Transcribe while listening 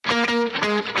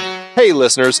Hey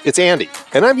listeners, it's Andy,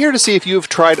 and I'm here to see if you've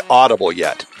tried Audible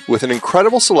yet. With an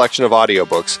incredible selection of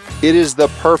audiobooks, it is the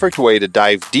perfect way to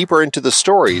dive deeper into the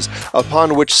stories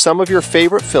upon which some of your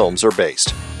favorite films are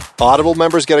based. Audible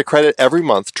members get a credit every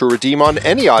month to redeem on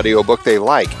any audiobook they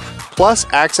like, plus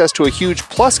access to a huge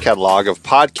Plus catalog of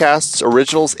podcasts,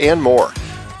 originals, and more.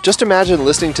 Just imagine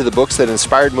listening to the books that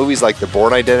inspired movies like The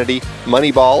Bourne Identity,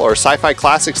 Moneyball, or sci-fi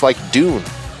classics like Dune.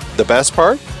 The best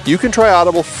part? You can try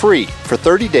Audible free for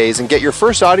 30 days and get your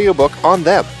first audiobook on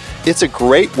them. It's a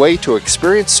great way to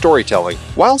experience storytelling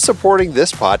while supporting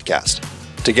this podcast.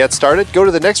 To get started, go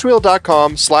to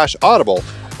thenextreel.com/audible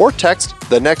or text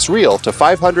The Next Reel to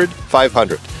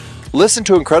 500-500. Listen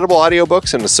to incredible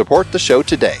audiobooks and support the show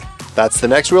today. That's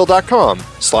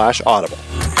thenextreel.com/audible.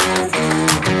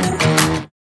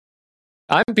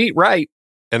 I'm Pete Wright.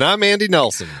 And I'm Andy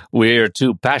Nelson. We're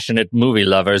two passionate movie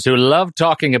lovers who love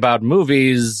talking about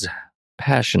movies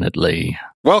passionately.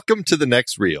 Welcome to The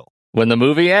Next Reel. When the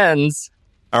movie ends,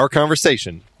 our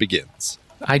conversation begins.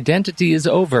 Identity is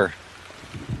over.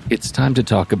 It's time to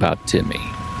talk about Timmy.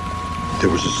 There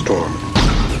was a storm.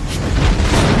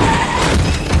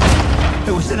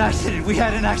 It was an accident. We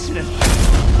had an accident.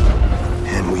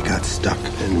 And we got stuck,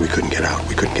 and we couldn't get out.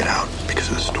 We couldn't get out because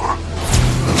of the storm.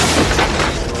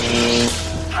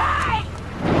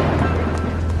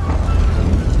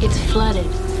 It's flooded.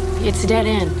 It's dead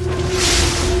end.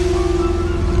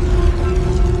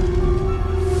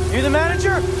 You the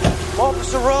manager?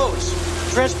 Officer Rose.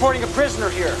 Transporting a prisoner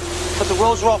here. But the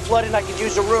roads were all flooded and I could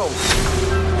use a room.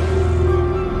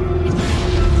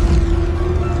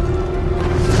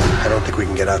 I don't think we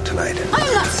can get out tonight.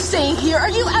 I'm not staying here. Are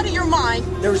you out of your mind?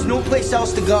 There's no place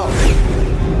else to go.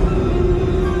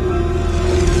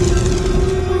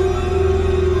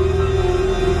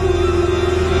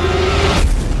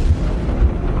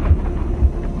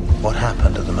 What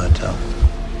happened at the motel?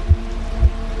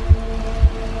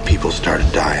 People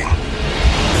started dying.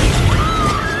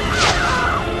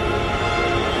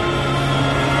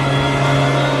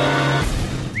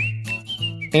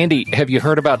 Andy, have you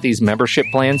heard about these membership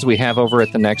plans we have over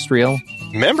at The Next Reel?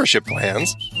 Membership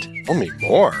plans? Tell me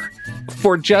more.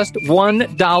 For just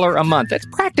 $1 a month, that's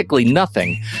practically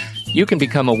nothing. You can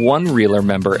become a one-reeler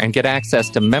member and get access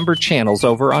to member channels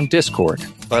over on Discord.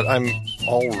 But I'm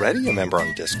already a member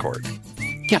on Discord.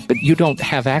 Yeah, but you don't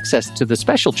have access to the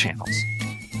special channels.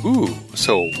 Ooh,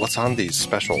 so what's on these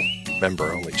special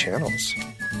member-only channels?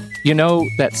 You know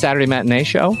that Saturday matinee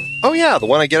show? Oh yeah, the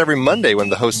one I get every Monday when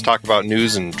the hosts talk about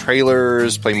news and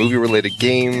trailers, play movie-related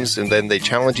games, and then they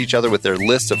challenge each other with their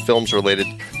lists of films related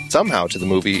somehow to the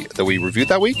movie that we reviewed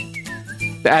that week?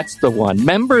 That's the one.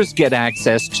 Members get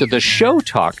access to the Show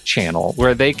Talk channel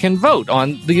where they can vote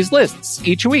on these lists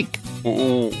each week.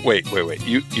 Wait.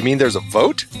 You mean there's a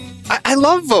vote? I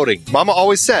love voting. Mama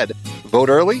always said, vote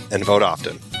early and vote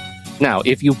often. Now,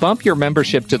 if you bump your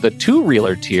membership to the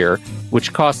two-reeler tier,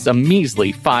 which costs a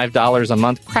measly $5 a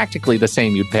month, practically the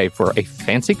same you'd pay for a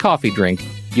fancy coffee drink,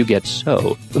 you get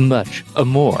so much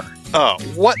more. Oh,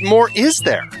 what more is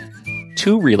there?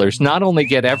 Two-reelers not only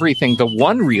get everything the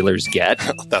one-reelers get,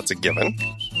 that's a given,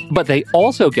 but they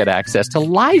also get access to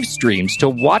live streams to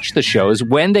watch the shows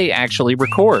when they actually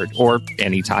record, or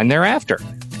anytime thereafter.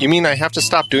 You mean I have to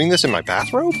stop doing this in my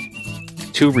bathrobe?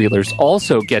 Two-reelers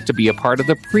also get to be a part of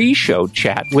the pre-show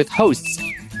chat with hosts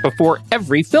before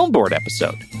every Film Board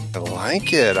episode. I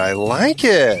like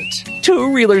it.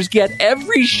 Two-reelers get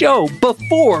every show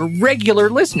before regular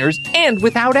listeners and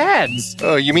without ads.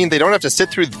 Oh, you mean they don't have to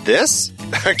sit through this?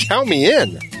 Count me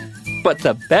in. But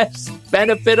the best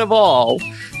benefit of all,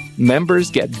 members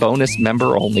get bonus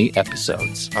member-only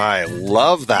episodes. I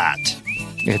love that.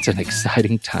 It's an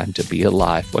exciting time to be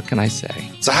alive. What can I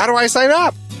say? So how do I sign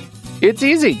up? It's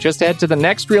easy. Just head to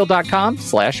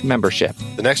thenextreel.com/membership.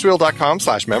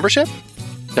 Thenextreel.com/membership?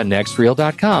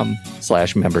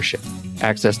 Thenextreel.com/membership.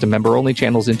 Access to member-only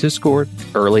channels in Discord,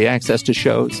 early access to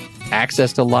shows,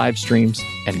 access to live streams,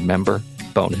 and member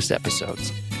bonus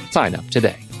episodes. Sign up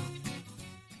today.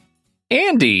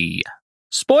 Andy,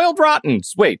 spoiled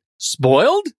rottens. Wait,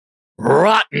 spoiled?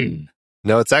 Rotten.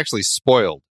 No, it's actually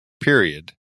spoiled.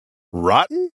 Period.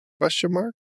 Rotten? Question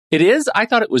mark? It is? I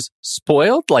thought it was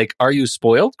spoiled. Like, are you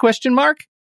spoiled? Question mark.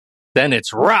 Then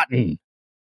it's rotten.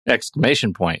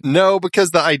 Exclamation point. No,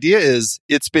 because the idea is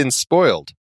it's been spoiled.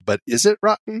 But is it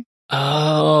rotten?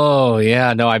 Oh,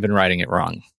 yeah. No, I've been writing it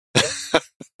wrong.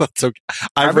 That's okay.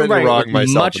 I've read it wrong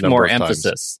myself. Much more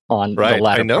emphasis on the latter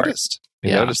part. I noticed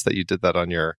that you did that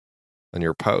on your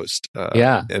post.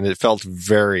 Yeah. And it felt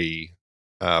very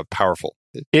powerful.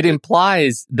 It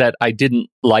implies that I didn't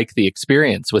like the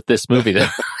experience with this movie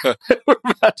that we're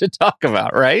about to talk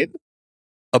about, right?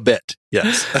 A bit,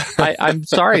 yes. I'm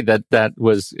sorry that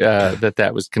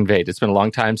was conveyed. It's been a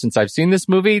long time since I've seen this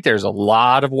movie. There's a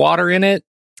lot of water in it.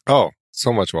 Oh,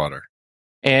 so much water.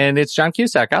 And it's John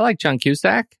Cusack. I like John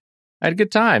Cusack. I had a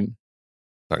good time.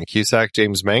 John Cusack,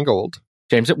 James Mangold.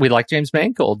 We like James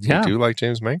Mangold. Yeah. We do like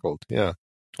James Mangold. Yeah.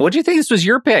 What do you think? This was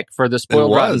your pick for the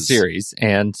Spoiled Rotten series.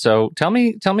 And so tell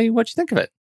me what you think of it.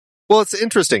 Well, it's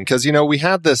interesting because, we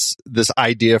had this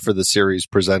idea for the series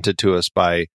presented to us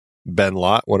by Ben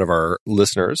Lott, one of our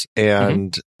listeners.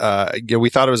 And we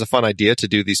thought it was a fun idea to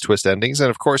do these twist endings. And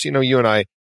of course, you and I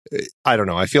don't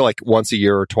know, I feel like once a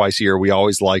year or twice a year, we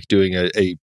always like doing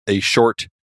a short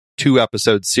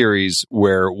 2-episode series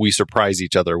where we surprise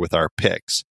each other with our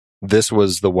picks. This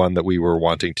was the one that we were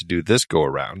wanting to do this go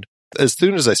around. As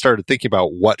soon as I started thinking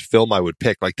about what film I would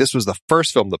pick, like this was the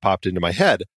first film that popped into my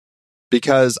head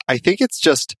because I think it's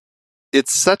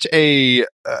such a,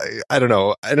 I don't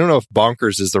know if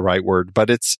bonkers is the right word, but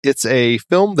it's a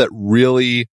film that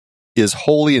really is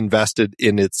wholly invested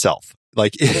in itself.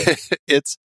 Like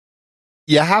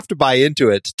you have to buy into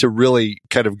it to really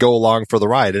kind of go along for the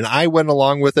ride. And I went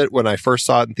along with it when I first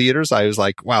saw it in theaters. I was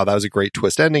like, wow, that was a great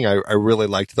twist ending. I really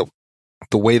liked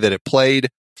the way that it played.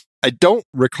 I don't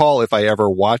recall if I ever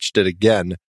watched it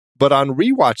again, but on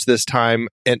rewatch this time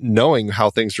and knowing how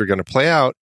things are going to play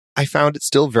out, I found it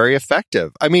still very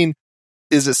effective. I mean,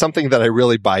 is it something that I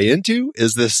really buy into?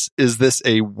 Is this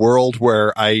a world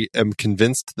where I am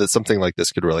convinced that something like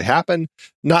this could really happen?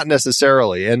 Not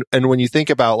necessarily. And when you think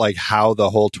about like how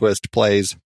the whole twist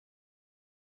plays,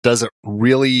 does it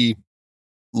really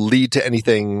lead to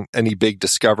any big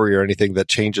discovery or anything that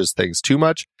changes things too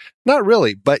much? Not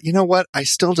really. But you know what? I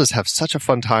still just have such a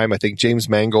fun time. I think James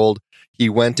Mangold, he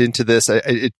went into this,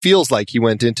 it feels like he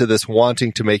went into this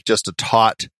wanting to make just a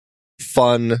taut,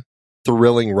 fun,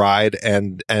 thrilling ride,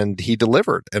 and he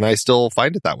delivered, and I still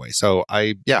find it that way. So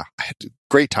I had a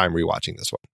great time rewatching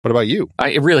this one. What about you?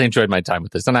 I really enjoyed my time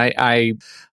with this, and I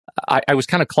was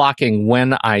kind of clocking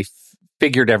when I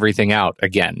figured everything out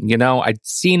again. I'd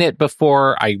seen it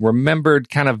before. I remembered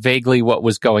kind of vaguely what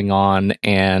was going on,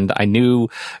 and I knew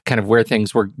kind of where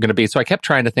things were going to be. So I kept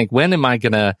trying to think, when am I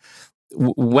going to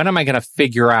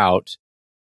figure out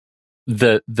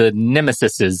the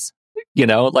nemesises,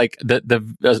 like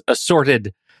the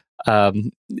assorted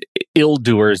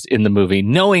ill-doers in the movie,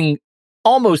 knowing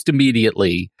almost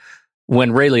immediately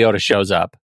when Ray Liotta shows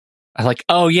up. I'm like,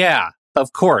 oh yeah,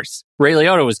 of course, Ray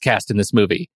Liotta was cast in this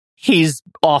movie. He's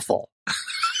awful.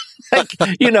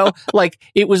 like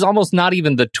it was almost not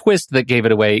even the twist that gave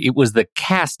it away. It was the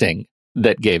casting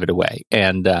that gave it away.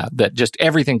 And that just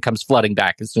everything comes flooding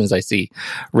back as soon as I see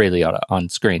Ray Liotta on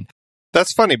screen.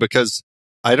 That's funny because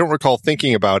I don't recall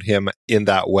thinking about him in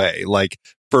that way. Like,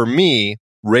 for me,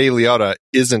 Ray Liotta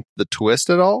isn't the twist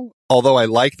at all. Although I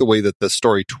like the way that the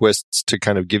story twists to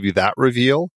kind of give you that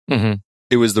reveal. Mm-hmm.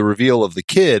 It was the reveal of the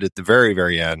kid at the very,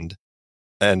 very end.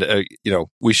 And,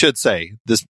 we should say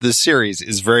this series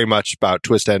is very much about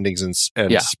twist endings and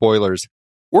spoilers.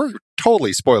 We're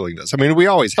totally spoiling this. I mean, we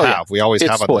always have. Yeah. We always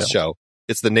have on this show.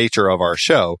 It's the nature of our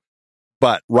show.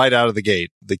 But right out of the gate,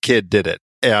 the kid did it.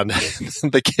 And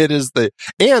the kid is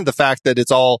and the fact that it's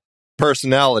all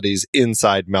personalities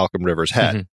inside Malcolm Rivers'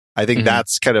 head. Mm-hmm. I think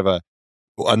that's kind of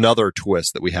another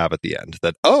twist that we have at the end,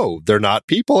 that, they're not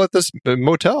people at this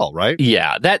motel, right?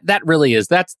 Yeah, that really is.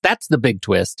 That's the big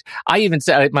twist. I even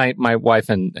said, my wife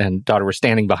and daughter were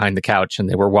standing behind the couch and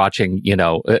they were watching,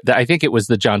 I think it was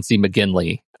the John C.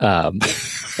 McGinley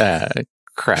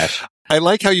crash. I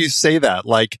like how you say that.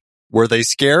 Like, were they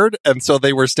scared and so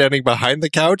they were standing behind the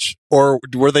couch, or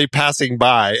were they passing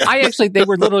by? They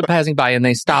were literally passing by, and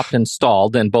they stopped and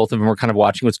stalled, and both of them were kind of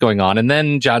watching what's going on. And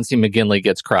then John C. McGinley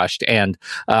gets crushed, and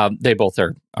they both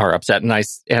are upset. And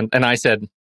I said,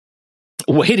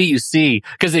 wait till you see,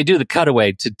 because they do the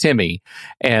cutaway to Timmy,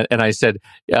 and I said,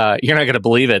 you're not going to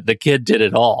believe it. The kid did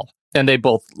it all. And they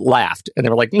both laughed, and they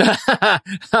were like,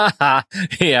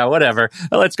 yeah, whatever.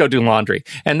 Let's go do laundry.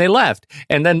 And they left.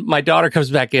 And then my daughter comes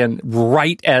back in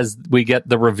right as we get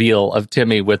the reveal of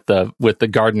Timmy with the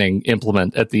gardening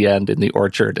implement at the end in the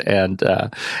orchard. And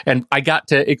I got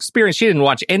to experience, she didn't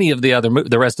watch any of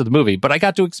the rest of the movie, but I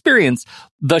got to experience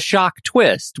the shock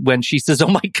twist when she says, oh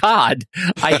my God,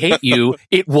 I hate you.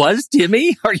 It was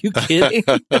Timmy? Are you kidding?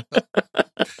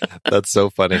 That's so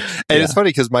funny. And it's funny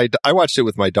because I watched it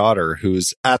with my daughter,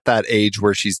 who's at that age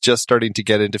where she's just starting to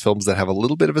get into films that have a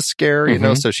little bit of a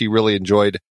scare, so she really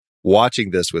enjoyed watching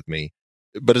this with me.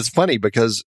 But it's funny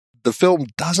because the film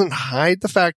doesn't hide the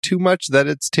fact too much that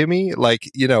it's Timmy. Like,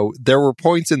 there were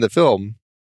points in the film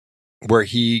where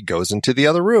he goes into the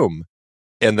other room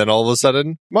and then all of a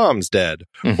sudden, mom's dead,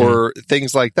 Mm-hmm. or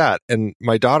things like that. And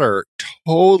my daughter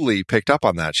totally picked up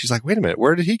on that. She's like, wait a minute,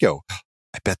 where did he go?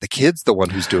 I bet the kid's the one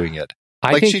who's doing it.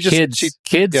 I Like, think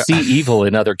kids yeah. see evil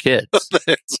in other kids.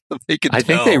 They can I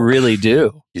think tell. they really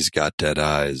do. He's got dead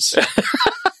eyes.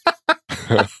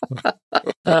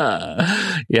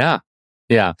 Yeah.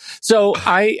 Yeah. So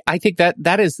I think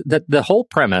that is that the whole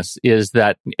premise is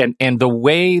that, and the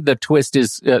way the twist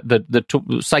is,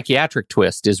 the psychiatric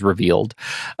twist is revealed,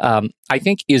 I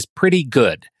think is pretty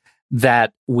good.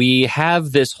 That we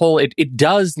have this whole, it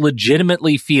does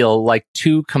legitimately feel like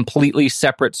two completely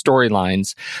separate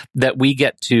storylines that we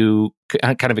get to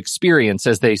kind of experience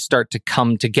as they start to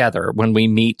come together. When we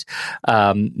meet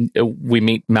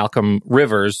Malcolm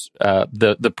Rivers,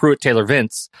 the Pruitt Taylor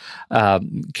Vince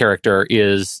character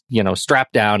is,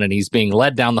 strapped down and he's being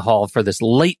led down the hall for this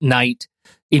late night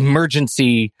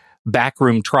emergency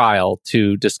backroom trial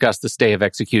to discuss the stay of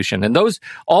execution. And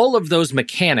all of those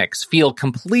mechanics feel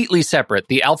completely separate.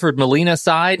 The Alfred Molina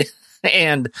side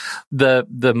and the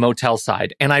motel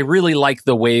side. And I really like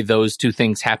the way those two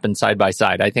things happen side by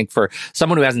side. I think for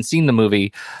someone who hasn't seen the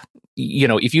movie,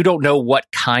 if you don't know what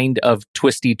kind of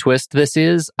twisty twist this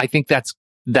is, I think that's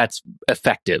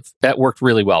effective. That worked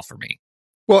really well for me.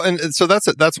 Well, and so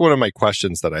that's one of my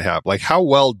questions that I have. Like, how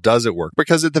well does it work?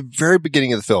 Because at the very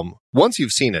beginning of the film, once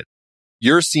you've seen it,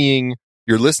 you're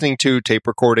listening to tape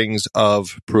recordings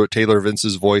of Pruitt Taylor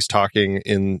Vince's voice talking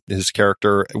in his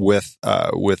character with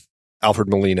Alfred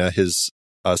Molina, his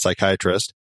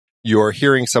psychiatrist. You're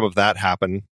hearing some of that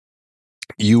happen.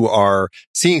 You are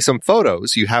seeing some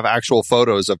photos. You have actual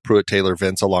photos of Pruitt Taylor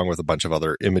Vince along with a bunch of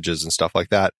other images and stuff like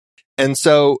that. And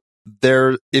so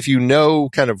if you know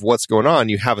kind of what's going on,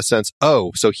 you have a sense,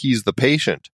 oh, so he's the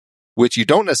patient, which you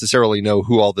don't necessarily know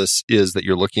who all this is that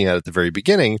you're looking at the very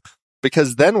beginning.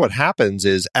 Because then what happens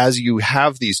is, as you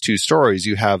have these two stories,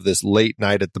 you have this late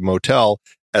night at the motel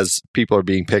as people are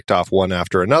being picked off one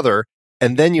after another.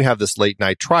 And then you have this late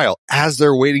night trial as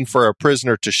they're waiting for a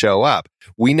prisoner to show up.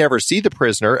 We never see the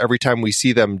prisoner. Every time we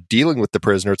see them dealing with the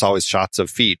prisoner, it's always shots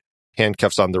of feet,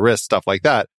 handcuffs on the wrist, stuff like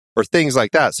that, or things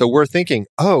like that. So we're thinking,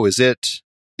 oh, is it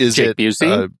Jake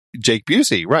Busey? Jake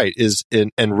Busey, right?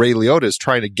 And Ray Liotta is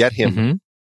trying to get him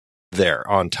there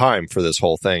on time for this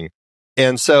whole thing.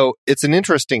 And so it's an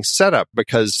interesting setup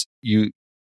because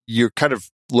you're kind of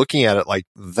looking at it like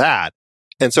that.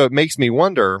 And so it makes me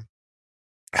wonder,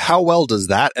 how well does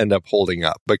that end up holding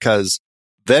up? Because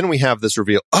then we have this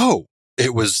reveal, oh,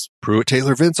 it was Pruitt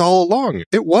Taylor Vince all along.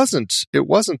 It wasn't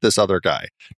this other guy.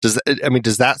 Does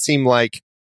that seem like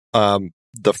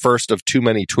the first of too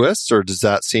many twists, or does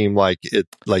that seem like it,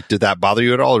 like, did that bother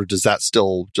you at all, or does that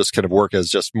still just kind of work as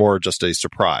just a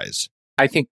surprise? I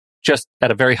think just at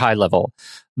a very high level,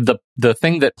 the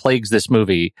thing that plagues this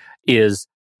movie is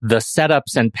the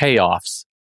setups and payoffs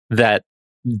that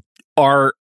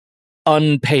are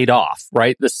unpaid off,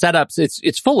 right? The setups,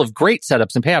 it's full of great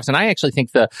setups and payoffs. And I actually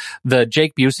think the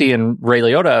Jake Busey and Ray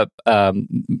Liotta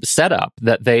setup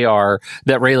that Ray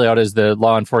Liotta is the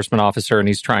law enforcement officer and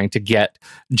he's trying to get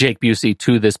Jake Busey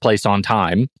to this place on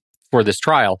time for this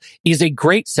trial is a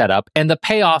great setup, and the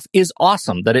payoff is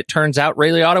awesome. That it turns out Ray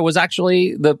Liotta was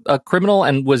actually a criminal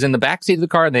and was in the backseat of the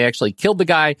car, and they actually killed the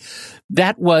guy.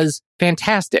 That was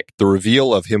fantastic. The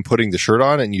reveal of him putting the shirt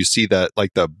on, and you see that,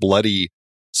 like, the bloody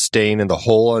stain in the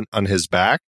hole on his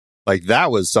back, like, that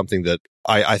was something that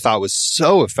I thought was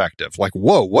so effective. Like,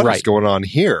 whoa, what is going on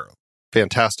here?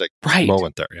 Fantastic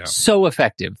moment there. Yeah. So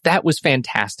effective. That was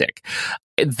fantastic.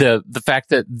 The fact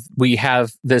that we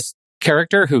have this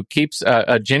character who keeps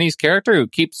Jenny's character who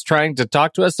keeps trying to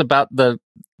talk to us about the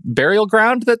burial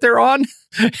ground that they're on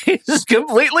is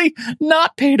completely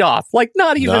not paid off. Like,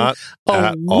 not even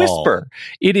a whisper.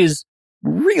 It is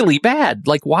really bad.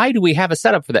 Like, why do we have a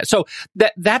setup for that? So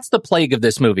that's the plague of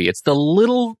this movie. It's the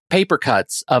little paper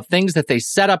cuts of things that they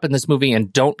set up in this movie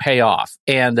and don't pay off.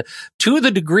 And to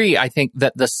the degree, I think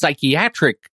that the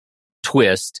psychiatric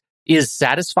twist is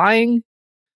satisfying,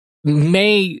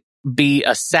 may be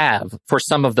a salve for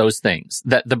some of those things.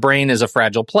 That the brain is a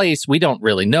fragile place. We don't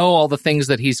really know all the things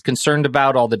that he's concerned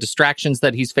about, all the distractions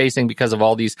that he's facing because of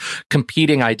all these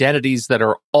competing identities that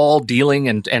are all dealing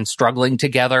and struggling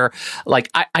together. Like,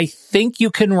 I think you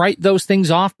can write those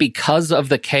things off because of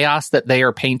the chaos that they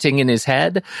are painting in his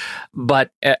head.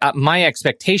 But my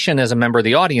expectation as a member of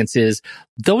the audience is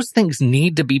those things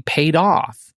need to be paid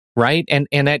off, right? And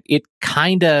it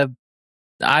kind of,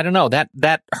 I don't know,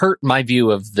 that hurt my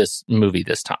view of this movie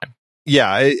this time.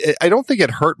 Yeah, I don't think it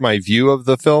hurt my view of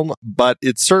the film, but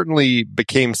it certainly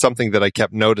became something that I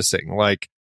kept noticing. Like,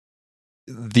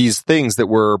 these things that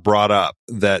were brought up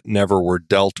that never were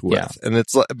dealt with. Yeah. And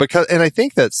it's because, and I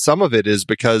think that some of it is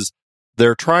because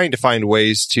they're trying to find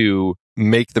ways to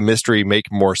make the mystery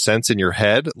make more sense in your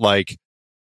head. Like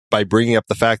by bringing up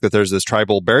the fact that there's this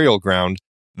tribal burial ground,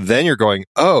 then you're going,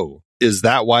 oh, is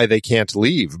that why they can't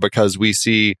leave? Because we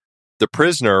see the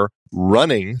prisoner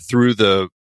running through the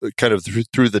kind of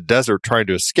through the desert trying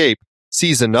to escape,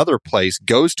 sees another place,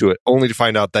 goes to it, only to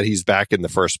find out that he's back in the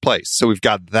first place. So we've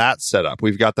got that set up.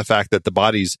 We've got the fact that the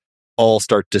bodies all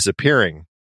start disappearing.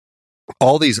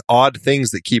 All these odd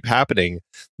things that keep happening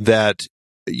that,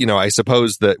 you know, I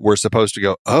suppose that we're supposed to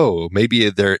go, oh, maybe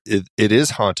it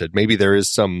is haunted. Maybe there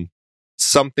is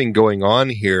something going on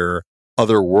here,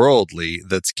 otherworldly,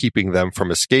 that's keeping them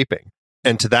from escaping.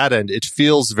 And to that end, it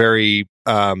feels very,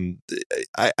 I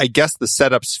guess the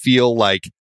setups feel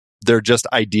like they're just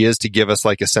ideas to give us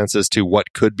like a sense as to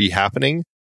what could be happening.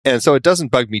 And so it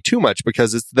doesn't bug me too much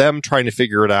because it's them trying to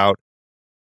figure it out.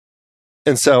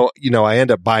 And so, you know, I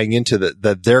end up buying into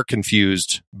that they're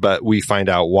confused, but we find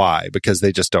out why, because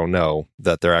they just don't know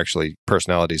that they're actually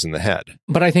personalities in the head.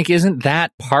 But I think isn't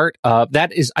that part of,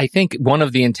 that is, I think, one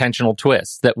of the intentional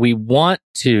twists that we want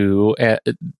to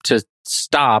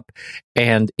stop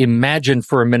and imagine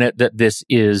for a minute that this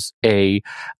is a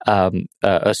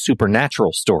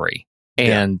supernatural story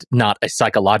and not a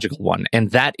psychological one. And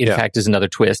that, in fact, is another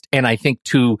twist. And I think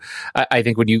I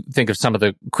think when you think of some of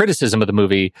the criticism of the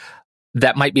movie,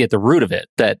 that might be at the root of it,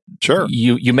 that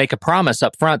you make a promise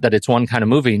up front that it's one kind of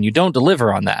movie and you don't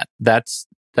deliver on that. That's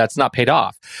not paid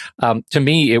off. To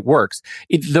me, it works.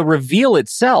 The reveal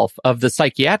itself of the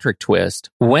psychiatric twist,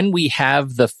 when we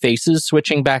have the faces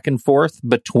switching back and forth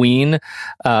between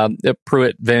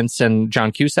Pruitt, Vince, and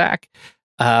John Cusack,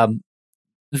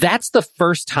 that's the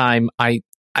first time I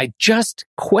just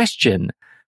question,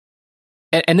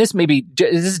 and this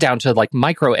is down to like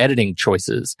micro editing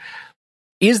choices.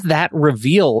 Is that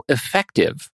reveal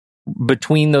effective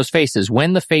between those faces?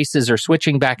 When the faces are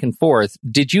switching back and forth,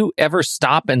 did you ever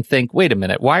stop and think, wait a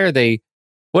minute, what are they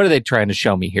trying to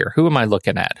show me here? Who am I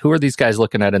looking at? Who are these guys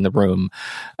looking at in the room?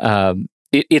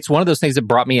 It's one of those things that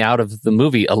brought me out of the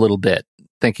movie a little bit,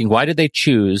 thinking, why did they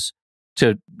choose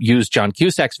to use John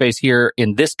Cusack's face here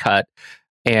in this cut?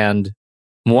 And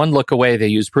one look away, they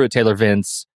used Pruitt Taylor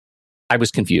Vince. I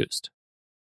was confused.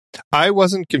 I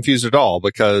wasn't confused at all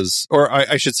because, or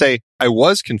I should say, I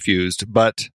was confused,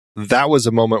 but that was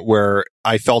a moment where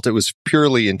I felt it was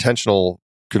purely intentional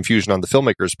confusion on the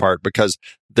filmmaker's part because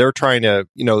they're trying to,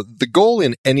 you know, the goal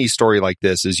in any story like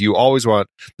this is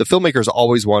the filmmakers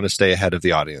always want to stay ahead of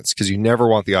the audience because you never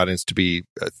want the audience to be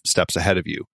steps ahead of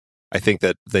you. I think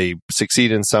that they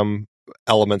succeed in some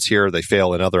elements here, they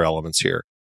fail in other elements here.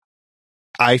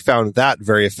 I found that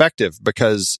very effective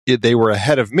because they were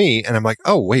ahead of me and I'm like,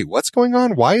 oh, wait, what's going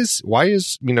on? Why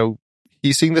is, you know,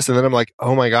 he seeing this? And then I'm like,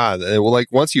 oh my God. And well, like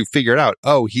once you figure it out,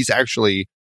 oh, he's actually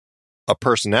a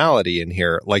personality in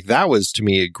here. Like that was to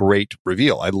me a great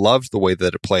reveal. I loved the way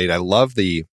that it played. I love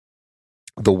the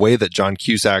way that John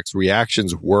Cusack's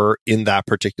reactions were in that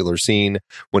particular scene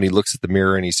when he looks at the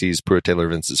mirror and he sees Pruitt Taylor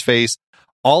Vince's face.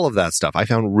 All of that stuff I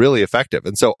found really effective.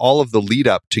 And so all of the lead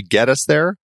up to get us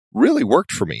there really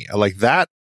worked for me. Like that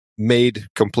made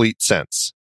complete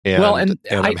sense. And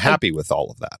I'm happy with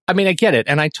all of that. I mean, I get it.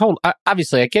 And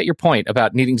obviously I get your point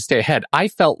about needing to stay ahead. I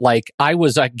felt like I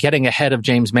was getting ahead of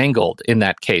James Mangold in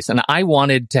that case. And I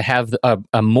wanted to have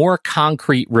a more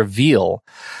concrete reveal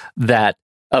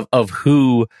of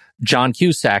who John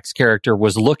Cusack's character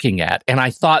was looking at. And I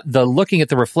thought looking at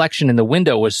the reflection in the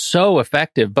window was so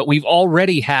effective, but we've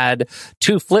already had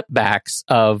 2 flipbacks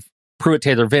of Pruitt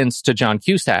Taylor Vince to John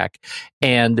Cusack,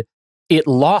 and it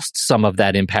lost some of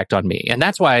that impact on me. And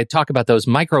that's why I talk about those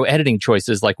micro editing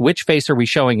choices, like which face are we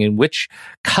showing in which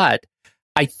cut.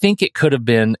 I think it could have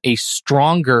been a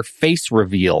stronger face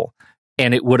reveal,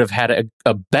 and it would have had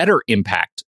a better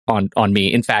impact on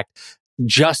me. In fact,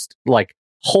 just like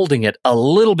holding it a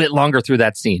little bit longer through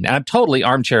that scene. And I'm totally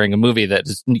armchairing a movie that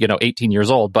is, 18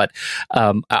 years old, but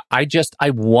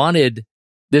I wanted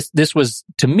this was,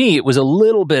 to me, it was a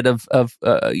little bit of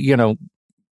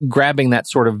grabbing that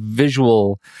sort of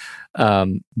visual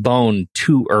bone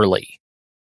too early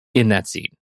in that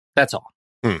scene. That's all.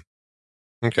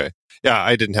 Okay. Yeah,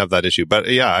 I didn't have that issue, but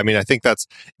yeah, I mean, I think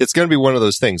it's going to be one of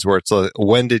those things where it's like,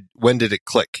 when did it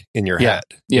click in your head?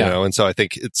 You know, and so I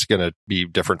think it's going to be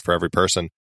different for every person.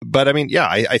 But I mean, yeah,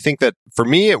 I think that for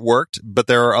me it worked, but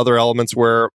there are other elements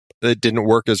where it didn't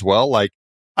work as well. Like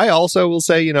I also will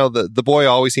say, the boy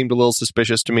always seemed a little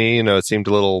suspicious to me. It seemed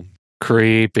a little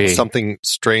creepy, something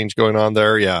strange going on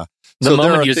there. Yeah. The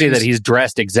moment you see that he's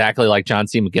dressed exactly like John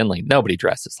C. McGinley, nobody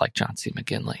dresses like John C.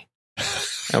 McGinley.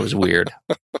 That was weird.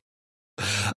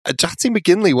 John C.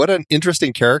 McGinley, what an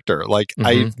interesting character. Like,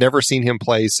 I've never seen him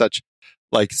play such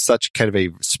kind of a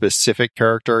specific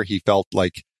character. He felt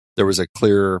like there was a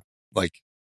clear, like,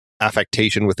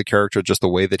 affectation with the character, just the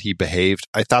way that he behaved.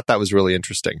 I thought that was really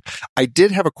interesting. I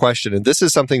did have a question, and this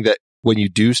is something that when you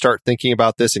do start thinking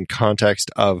about this in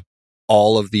context of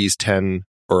all of these 10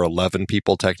 or 11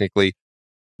 people technically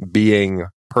being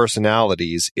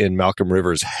personalities in Malcolm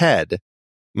Rivers' head,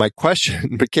 my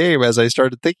question became, as I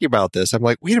started thinking about this, I'm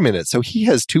like, wait a minute. So he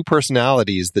has two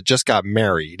personalities that just got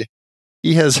married.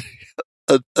 He has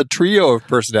a trio of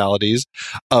personalities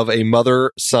of a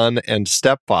mother, son, and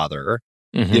stepfather.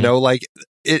 You know, like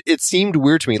it seemed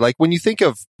weird to me. Like when you think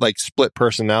of like split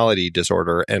personality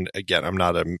disorder, and again, I'm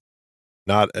not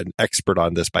an expert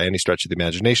on this by any stretch of the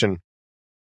imagination.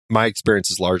 My experience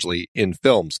is largely in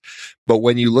films. But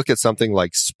when you look at something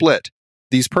like Split,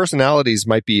 these personalities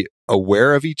might be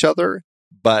aware of each other,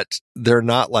 but they're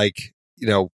not like, you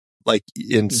know, like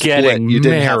in Split, you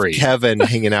didn't have Kevin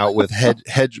hanging out with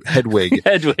Hedwig,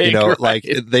 you know, right. Like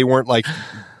they weren't like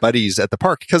buddies at the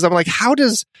park. Because I'm like, how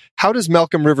does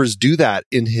Malcolm Rivers do that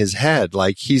in his head?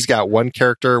 Like he's got one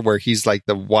character where he's like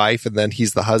the wife and then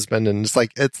he's the husband, and it's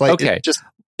like okay.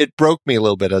 It broke me a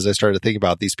little bit as I started to think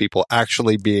about these people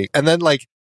actually being, and then like,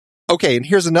 okay, and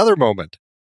here's another moment.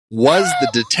 Was the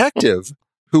detective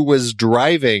who was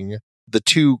driving the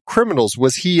two criminals,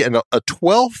 was he a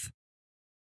 12th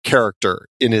character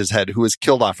in his head who was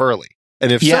killed off early?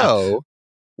 And if so,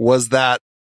 was that,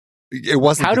 it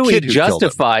wasn't how the do kid we who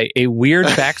justify a weird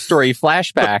backstory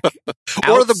flashback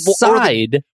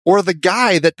outside or the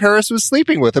guy that Paris was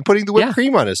sleeping with and putting the whipped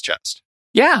cream on his chest?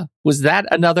 Yeah. Was that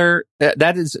another,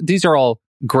 these are all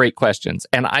great questions.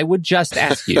 And I would just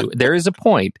ask you, there is a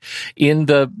point in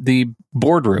the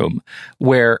boardroom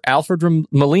where Alfred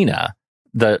Molina,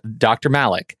 the Dr.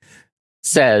 Malik,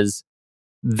 says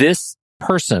this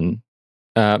person,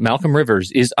 Malcolm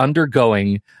Rivers, is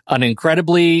undergoing an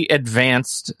incredibly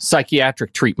advanced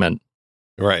psychiatric treatment.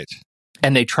 Right.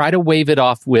 And they try to wave it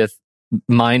off with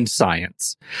mind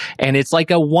science. And it's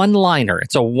like a one-liner.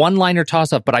 It's a one-liner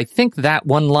toss-up, but I think that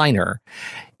one-liner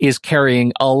is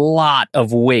carrying a lot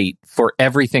of weight for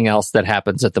everything else that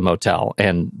happens at the motel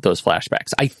and those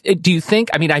flashbacks. Do you think,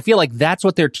 I mean, I feel like that's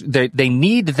what they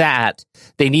need that.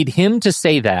 They need him to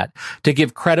say that to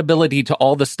give credibility to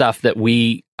all the stuff that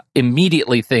we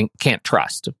immediately think can't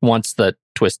trust once the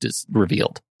twist is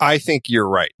revealed. I think you're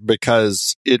right,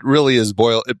 because it really is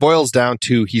it boils down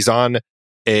to he's on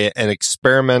an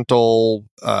experimental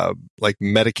like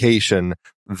medication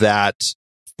that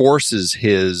forces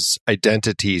his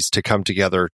identities to come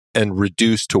together and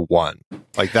reduce to one.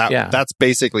 Like that. Yeah. That's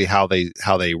basically how they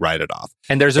write it off.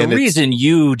 And there's a reason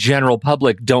you, general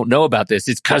public, don't know about this.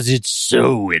 It's because it's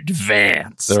so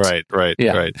advanced. Right.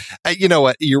 You know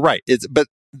what? You're right. But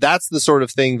that's the sort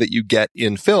of thing that you get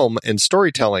in film and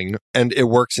storytelling, and it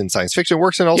works in science fiction, it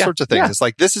works in all sorts of things. Yeah. It's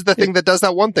like, this is the thing that does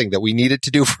that one thing that we needed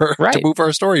to do to move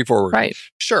our story forward. Right.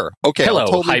 Sure. Okay. Hello, I'll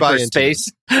totally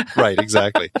hyperspace. Buy into this. Right.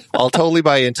 Exactly. I'll totally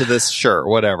buy into this. Sure.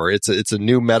 Whatever. It's a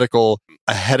new medical,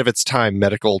 ahead of its time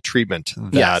medical treatment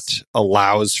that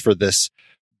allows for this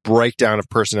breakdown of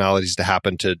personalities to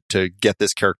happen to get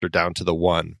this character down to the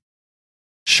one.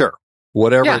 Sure.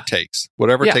 Whatever it takes.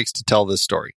 Whatever it takes to tell this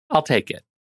story. I'll take it.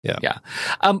 Yeah.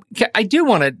 I do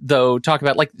want to, though, talk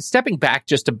about, like, stepping back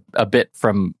just a bit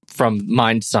from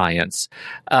mind science.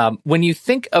 When you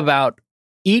think about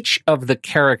each of the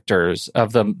characters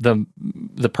of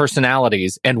the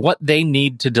personalities and what they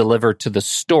need to deliver to the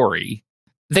story,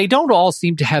 they don't all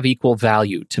seem to have equal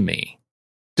value to me.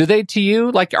 Do they to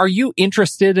you? Like, are you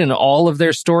interested in all of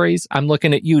their stories? I'm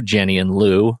looking at you, Jenny and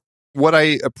Lou. What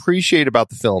I appreciate about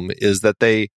the film is that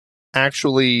they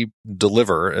actually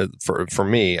deliver, for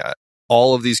me,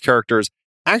 all of these characters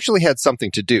actually had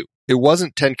something to do. It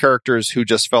wasn't 10 characters who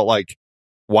just felt like,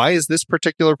 why is this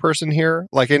particular person here?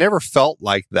 Like, I never felt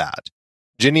like that.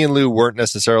 Ginny and Lou weren't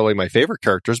necessarily my favorite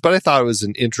characters, but I thought it was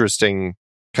an interesting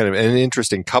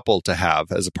couple to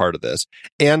have as a part of this.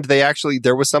 And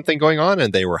there was something going on,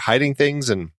 and they were hiding things,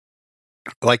 and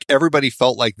like everybody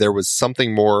felt like there was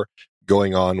something more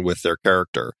going on with their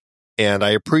character. And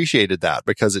I appreciated that,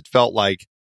 because it felt like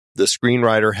the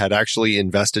screenwriter had actually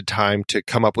invested time to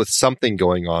come up with something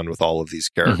going on with all of these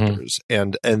characters.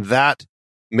 And that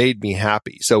made me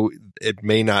happy. So it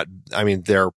may not, I mean,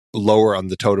 they're lower on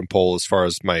the totem pole as far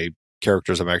as my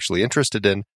characters I'm actually interested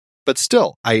in, but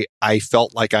still, I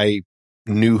felt like I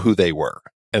knew who they were.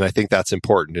 And I think that's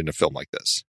important in a film like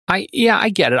this. I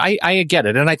get it. I get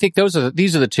it. And I think these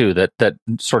are the two that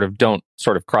sort of don't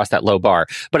sort of cross that low bar.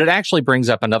 But it actually brings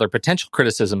up another potential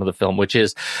criticism of the film, which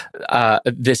is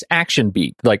this action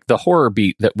beat, like the horror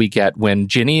beat that we get when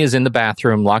Ginny is in the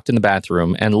bathroom, locked in the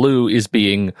bathroom, and Lou is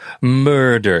being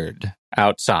murdered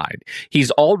outside.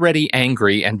 He's already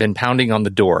angry and been pounding on the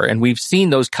door. And we've seen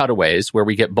those cutaways where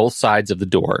we get both sides of the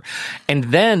door. And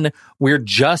then we're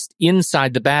just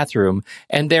inside the bathroom,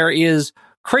 and there is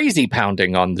crazy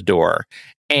pounding on the door.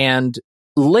 And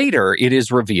later it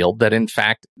is revealed that, in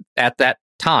fact, at that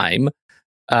time,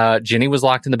 Ginny was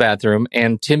locked in the bathroom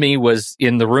and Timmy was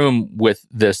in the room with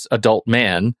this adult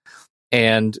man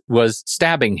and was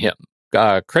stabbing him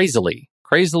crazily.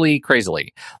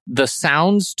 The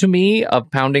sounds to me of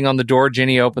pounding on the door,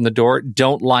 Ginny opened the door,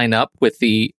 don't line up with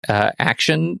the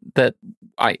action that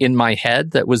in my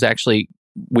head that was actually,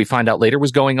 we find out later,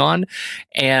 was going on.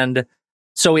 And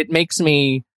so it makes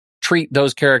me treat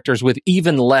those characters with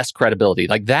even less credibility.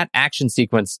 Like that action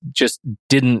sequence just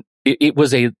didn't. It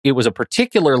was a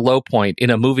particular low point in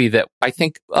a movie that I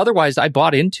think otherwise I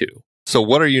bought into. So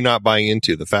what are you not buying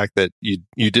into? The fact that you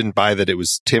didn't buy that it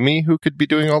was Timmy who could be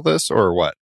doing all this, or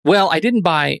what? Well, I didn't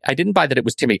buy that it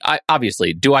was Timmy.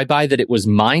 Obviously, do I buy that it was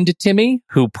Mind Timmy,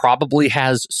 who probably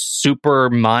has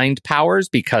super mind powers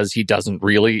because he doesn't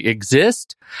really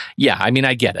exist? Yeah, I mean,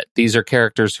 I get it. These are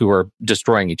characters who are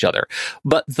destroying each other.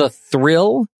 But the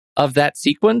thrill of that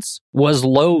sequence was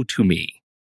low to me.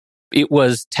 It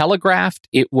was telegraphed.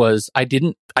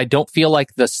 I don't feel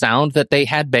like the sound that they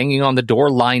had banging on the door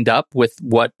lined up with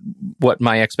what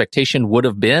my expectation would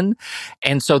have been.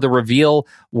 And so the reveal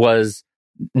was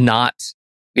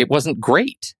it wasn't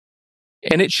great.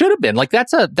 And it should have been. Like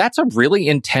that's a really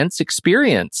intense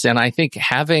experience. And I think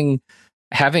having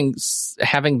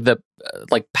the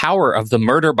like power of the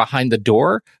murder behind the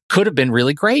door could have been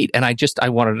really great. And I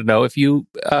wanted to know if you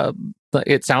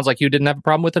it sounds like you didn't have a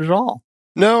problem with it at all.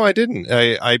 No, I didn't.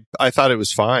 I thought it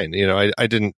was fine. You know, I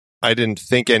didn't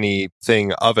think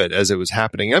anything of it as it was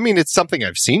happening. I mean, it's something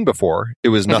I've seen before. It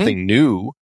was nothing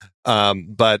new.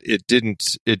 But it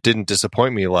didn't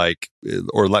disappoint me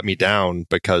or let me down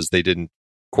because they didn't,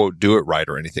 quote, do it right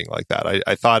or anything like that.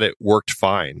 I thought it worked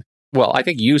fine. Well, I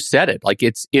think you said it. Like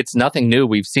it's nothing new.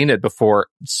 We've seen it before.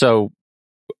 So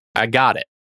I got it.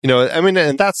 You know, I mean,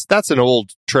 and that's an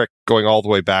old trick going all the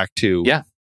way back to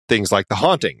things like The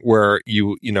Haunting, where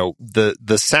you know,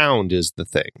 the sound is the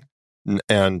thing.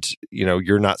 And, you know,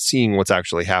 you're not seeing what's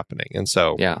actually happening. And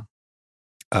so,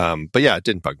 but yeah, it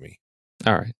didn't bug me.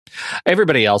 All right.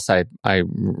 Everybody else I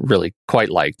really quite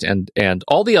liked, and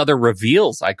all the other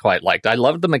reveals I quite liked. I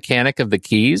loved the mechanic of the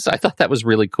keys. I thought that was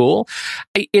really cool.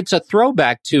 It's a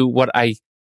throwback to what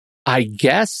I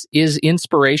guess is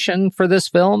inspiration for this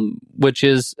film, which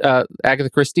is Agatha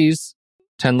Christie's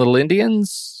 10 Little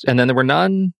Indians, and then there were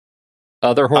none.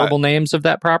 Other horrible names of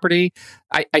that property.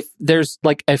 There's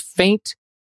like a faint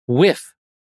whiff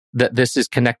that this is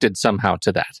connected somehow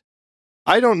to that.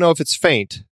 I don't know if it's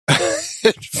faint.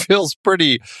 It feels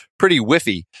pretty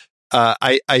whiffy.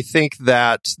 I think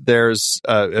that there's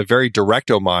a very direct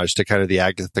homage to kind of the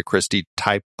Agatha Christie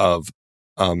type of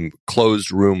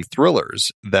closed room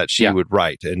thrillers that she would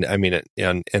write. And I mean,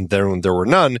 and then there were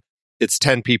none. It's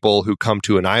 10 people who come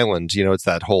to an island. You know, it's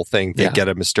that whole thing. They get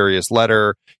a mysterious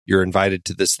letter. You're invited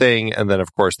to this thing. And then,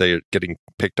 of course, they're getting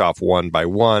picked off one by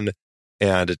one.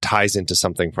 And it ties into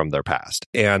something from their past.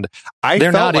 And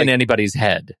they're not in anybody's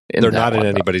head. They're not in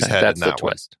anybody's head. That's in that the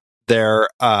twist. They're,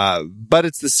 but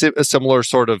it's a similar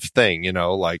sort of thing, you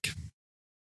know, like,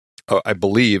 I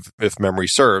believe, if memory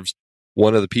serves,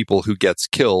 one of the people who gets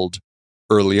killed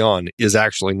early on is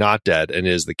actually not dead and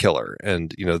is the killer.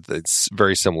 And, you know, it's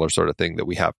very similar sort of thing that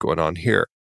we have going on here.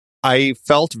 I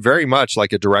felt very much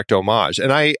like a direct homage.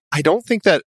 And I don't think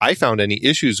that I found any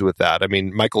issues with that. I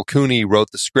mean, Michael Cooney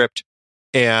wrote the script,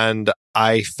 and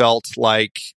I felt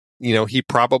like, you know, he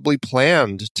probably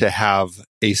planned to have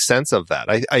a sense of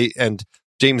that. And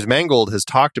James Mangold has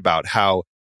talked about how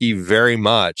he very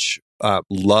much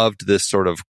loved this sort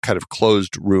of kind of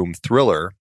closed room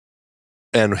thriller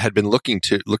and had been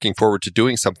looking forward to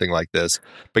doing something like this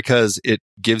because it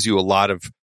gives you a lot of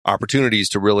opportunities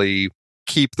to really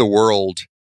keep the world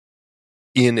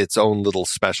in its own little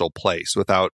special place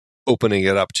without opening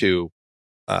it up to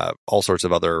all sorts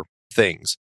of other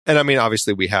things. And I mean,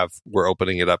 obviously we're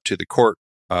opening it up to the court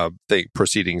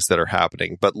proceedings that are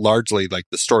happening, but largely like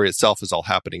the story itself is all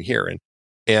happening here.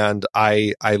 And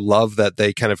I love that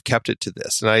they kind of kept it to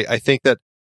this. And I think that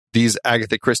these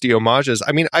Agatha Christie homages,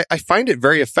 I mean, I find it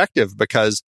very effective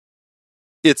because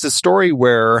it's a story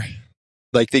where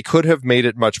like they could have made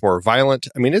it much more violent.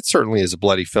 I mean, it certainly is a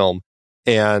bloody film,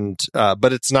 And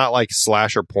but it's not like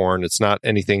slasher porn. It's not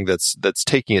anything that's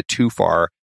taking it too far.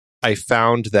 I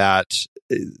found that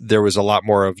there was a lot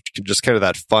more of just kind of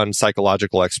that fun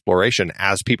psychological exploration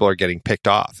as people are getting picked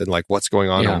off and like what's going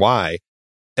on and why.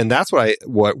 And that's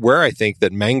where I think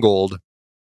that Mangold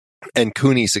and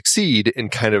Cooney succeed in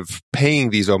kind of paying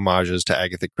these homages to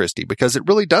Agatha Christie, because it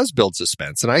really does build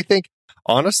suspense. And I think,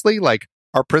 honestly, like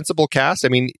our principal cast, I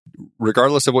mean,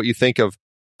 regardless of what you think of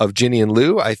Ginny and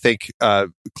Lou, I think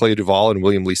Clea Duvall and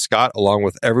William Lee Scott, along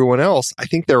with everyone else, I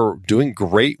think they're doing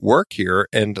great work here.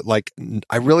 And like,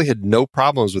 I really had no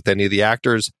problems with any of the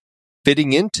actors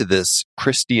fitting into this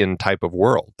Christian type of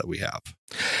world that we have.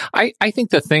 I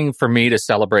think the thing for me to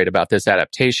celebrate about this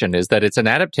adaptation is that it's an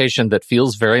adaptation that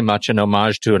feels very much an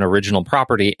homage to an original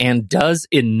property and does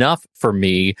enough for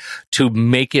me to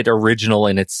make it original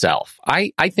in itself.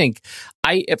 I think,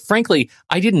 frankly,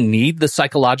 I didn't need the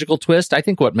psychological twist. I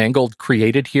think what Mangold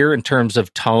created here in terms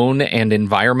of tone and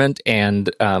environment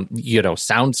and,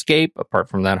 soundscape, apart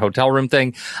from that hotel room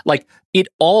thing, like it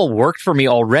all worked for me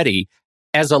already.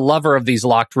 As a lover of these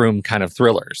locked room kind of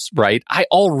thrillers, right? I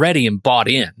already am bought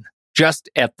in just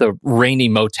at the rainy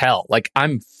motel. Like,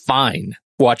 I'm fine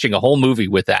watching a whole movie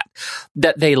with that.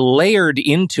 That they layered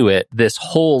into it this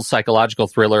whole psychological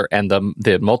thriller and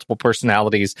the multiple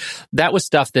personalities. That was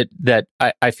stuff that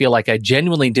I feel like I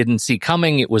genuinely didn't see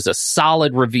coming. It was a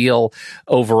solid reveal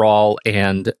overall,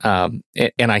 and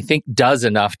I think does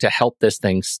enough to help this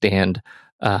thing stand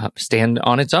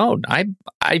on its own.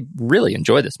 I really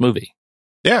enjoy this movie.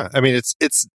 Yeah, I mean,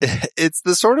 it's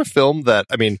the sort of film that,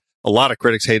 I mean, a lot of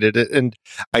critics hated it, and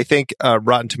I think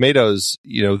Rotten Tomatoes,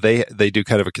 they do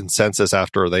kind of a consensus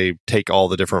after they take all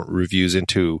the different reviews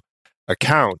into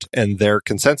account, and their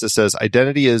consensus says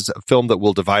Identity is a film that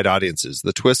will divide audiences.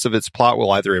 The twists of its plot will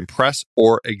either impress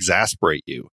or exasperate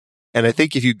you. And I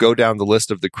think if you go down the list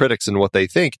of the critics and what they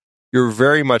think, you're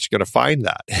very much going to find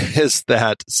that is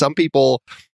that some people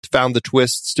found the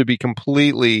twists to be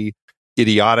completely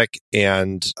idiotic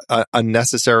and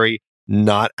unnecessary,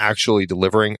 not actually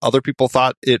delivering. Other people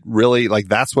thought it really, like,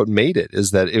 that's what made it,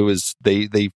 is that it was,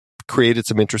 they created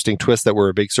some interesting twists that were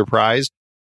a big surprise.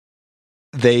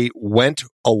 They went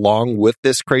along with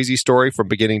this crazy story from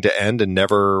beginning to end and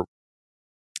never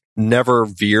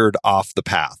veered off the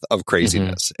path of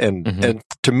craziness. Mm-hmm. And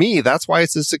to me, that's why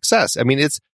it's a success. I mean,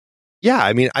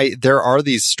 there are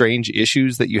these strange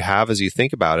issues that you have as you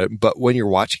think about it, but when you're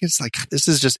watching it, it's like,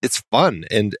 it's fun,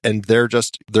 and they're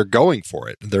going for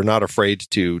it. They're not afraid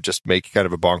to just make kind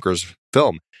of a bonkers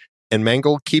film. And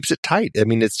Mangold keeps it tight. I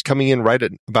mean, it's coming in right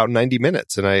at about 90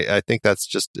 minutes, and I think that's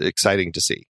just exciting to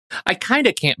see. I kind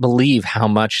of can't believe how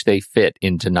much they fit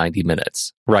into 90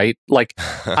 minutes, right? Like,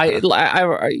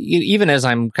 I even as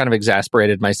I'm kind of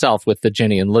exasperated myself with the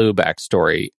Ginny and Lou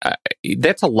backstory,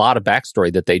 that's a lot of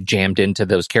backstory that they jammed into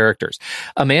those characters.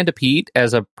 Amanda Peet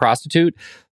as a prostitute,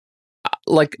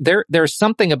 like there's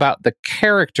something about the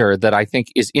character that I think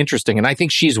is interesting, and I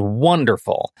think she's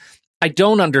wonderful. I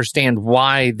don't understand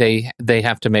why they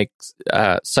have to make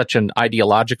such an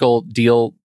ideological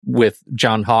deal with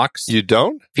John Hawkes. You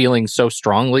don't? Feeling so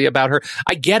strongly about her.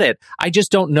 I get it. I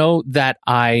just don't know that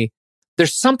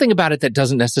there's something about it that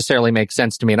doesn't necessarily make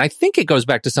sense to me. And I think it goes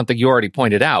back to something you already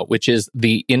pointed out, which is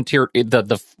the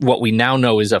what we now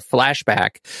know is a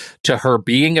flashback to her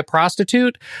being a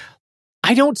prostitute.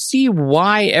 I don't see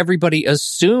why everybody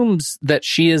assumes that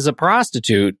she is a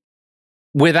prostitute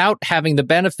without having the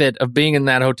benefit of being in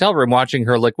that hotel room watching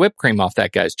her lick whipped cream off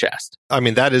that guy's chest. I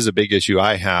mean, that is a big issue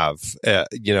I have. I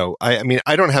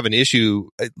don't have an issue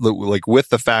like with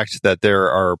the fact that there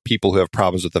are people who have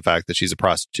problems with the fact that she's a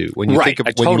prostitute. When you think of,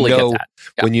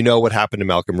 when you know what happened to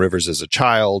Malcolm Rivers as a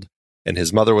child, and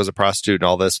his mother was a prostitute and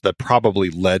all this, that probably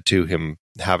led to him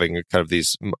having kind of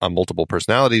these multiple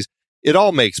personalities. It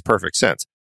all makes perfect sense.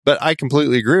 But I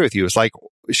completely agree with you. It's like,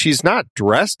 she's not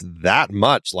dressed that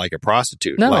much like a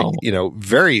prostitute. No. Like,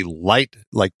 very light,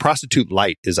 like prostitute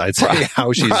light is, I'd say,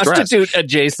 how she's dressed. Prostitute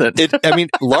adjacent.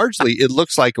 Largely, it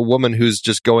looks like a woman who's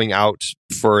just going out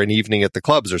for an evening at the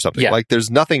clubs or something. Yeah. Like, there's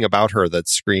nothing about her that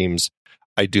screams,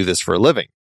 I do this for a living.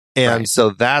 And so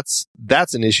that's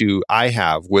an issue I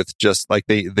have with just like,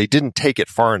 they didn't take it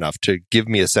far enough to give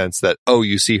me a sense that, oh,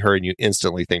 you see her and you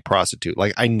instantly think prostitute.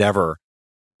 Like, I never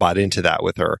bought into that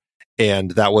with her.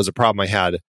 And that was a problem I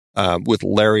had with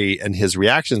Larry and his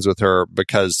reactions with her,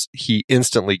 because he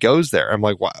instantly goes there. I'm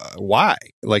like, why?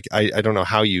 Like, I don't know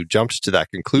how you jumped to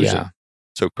that conclusion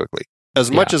so quickly.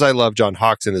 As much as I love John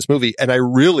Hawkes in this movie, and I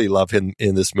really love him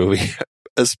in this movie,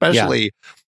 especially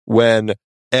when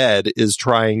Ed is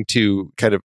trying to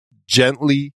kind of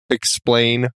gently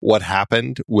explain what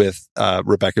happened with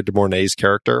Rebecca De Mornay's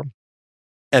character.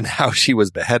 and how she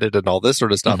was beheaded and all this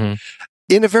sort of stuff Mm-hmm.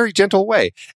 in a very gentle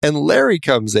way. And Larry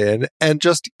comes in and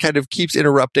just kind of keeps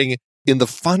interrupting in the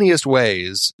funniest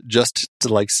ways just to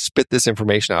like spit this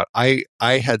information out. I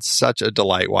had such a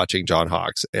delight watching John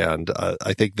Hawkes, and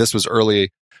I think this was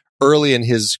early in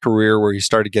his career where he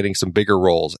started getting some bigger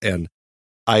roles, and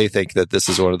I think that this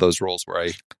is one of those roles where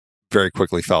I very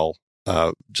quickly fell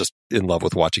just in love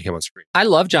with watching him on screen. I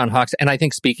love John Hawkes, and I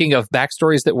think speaking of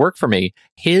backstories that work for me,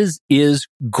 his is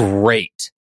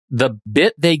great. The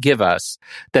bit they give us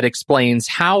that explains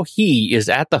how he is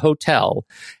at the hotel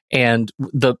and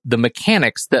the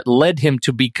mechanics that led him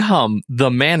to become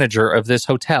the manager of this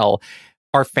hotel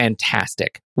are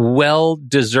fantastic.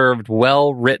 Well-deserved,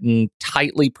 well-written,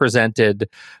 tightly presented,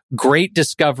 great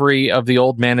discovery of the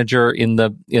old manager in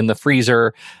the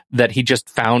freezer that he just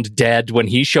found dead when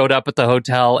he showed up at the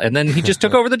hotel, and then he just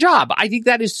took over the job. I think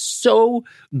that is so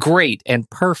great and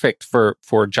perfect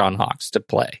for John Hawkes to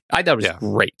play. I thought it was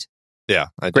great. Yeah,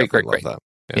 I Great. love that.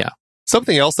 Yeah.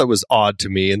 Something else that was odd to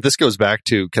me, and this goes back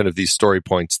to kind of these story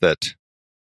points that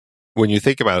when you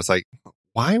think about it, it's like,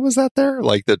 why was that there?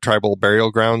 Like the tribal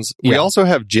burial grounds. Yeah. We also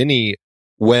have Ginny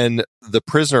when the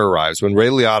prisoner arrives, when Ray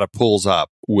Liotta pulls up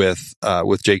with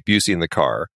Jake Busey in the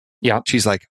car. Yeah. She's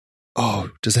like, oh,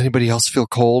 does anybody else feel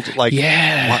cold? Like,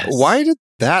 yes. why did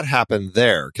that happen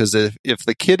there? Because if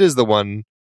the kid is the one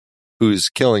who's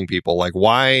killing people, like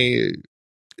why?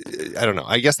 I don't know.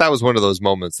 I guess that was one of those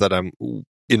moments that I'm,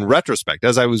 in retrospect,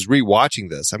 as I was rewatching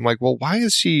this, I'm like, well, why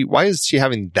is she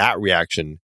having that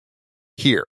reaction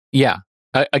here? Yeah.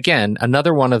 Again,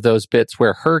 another one of those bits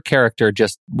where her character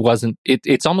just wasn't,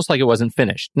 it's almost like it wasn't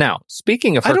finished. Now,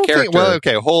 speaking of her character.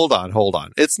 Okay, hold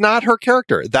on. It's not her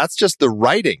character. That's just the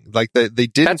writing. Like they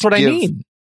didn't. That's what I mean.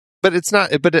 But it's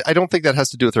not, but I don't think that has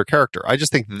to do with her character. I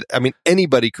just think,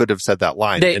 anybody could have said that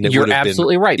line. And it you're would have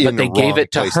absolutely been right, but in they the gave wrong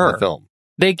it to place in her. the film.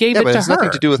 They gave it but to it's her.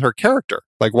 nothing to do with her character.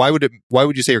 Like, why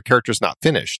would you say her character's not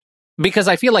finished? Because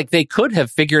I feel like they could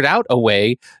have figured out a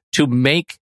way to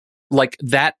make like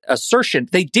that assertion.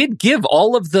 They did give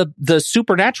all of the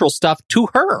supernatural stuff to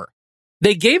her.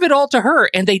 They gave it all to her,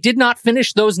 and they did not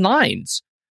finish those lines.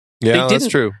 Yeah, that's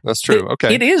true. That's true.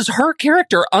 Okay. It is her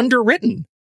character underwritten.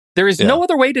 There is no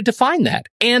other way to define that.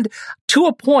 And to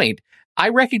a point, I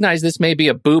recognize this may be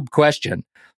a boob question.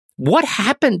 What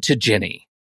happened to Ginny?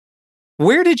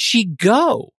 Where did she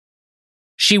go?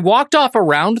 She walked off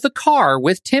around the car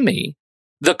with Timmy.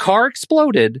 The car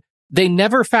exploded. They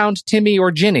never found Timmy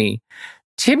or Ginny.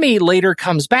 Timmy later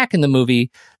comes back in the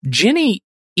movie. Ginny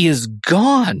is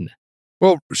gone.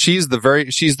 Well, she's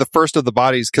the first of the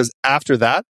bodies, because after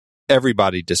that,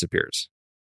 everybody disappears.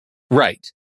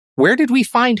 Right. Where did we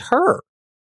find her?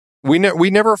 We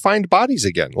never find bodies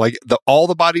again. Like all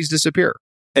the bodies disappear.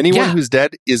 Anyone who's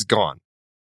dead is gone.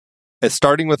 It's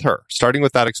starting with her, starting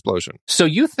with that explosion. So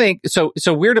you think, so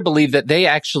we're to believe that they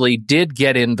actually did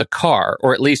get in the car,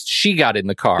 or at least she got in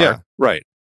the car. Yeah, right.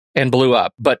 And blew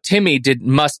up. But Timmy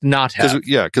must not have.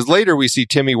 Because later we see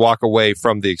Timmy walk away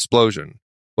from the explosion.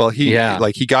 Well, he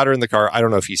got her in the car. I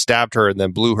don't know if he stabbed her and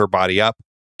then blew her body up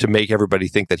to make everybody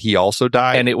think that he also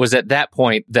died. And it was at that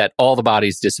point that all the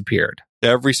bodies disappeared.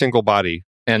 Every single body.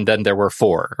 And then there were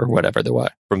 4 or whatever there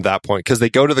was. From that point. Because they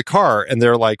go to the car and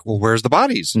they're like, well, where's the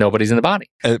bodies? Nobody's in the body.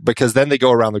 Because then they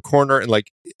go around the corner and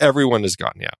like everyone is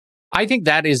gone. Yeah. I think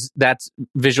that's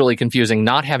visually confusing,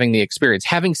 not having the experience.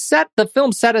 Having the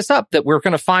film set us up that we're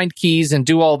going to find keys and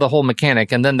do all the whole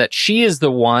mechanic, and then that she is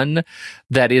the one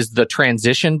that is the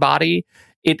transition body.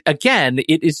 It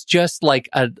is just like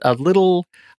a little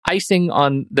icing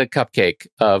on the cupcake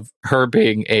of her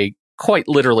being a quite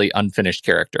literally unfinished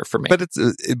character for me.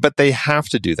 But they have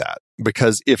to do that,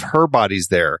 because if her body's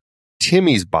there,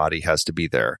 Timmy's body has to be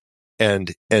there,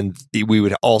 and we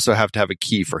would also have to have a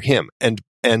key for him.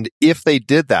 And if they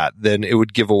did that, then it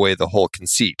would give away the whole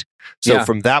conceit. So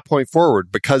from that point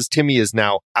forward, because Timmy is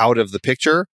now out of the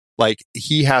picture, like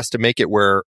he has to make it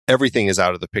where everything is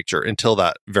out of the picture until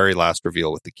that very last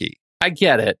reveal with the key. I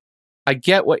get it. I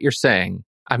get what you're saying.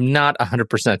 I'm not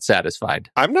 100% satisfied.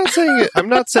 I'm not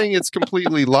saying it's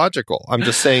completely logical. I'm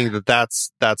just saying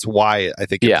that's why I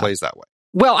think it plays that way.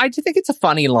 Well, I do think it's a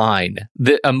funny line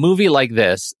that a movie like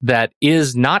this that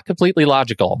is not completely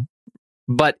logical,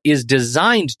 but is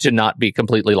designed to not be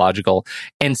completely logical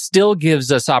and still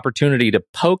gives us opportunity to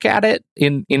poke at it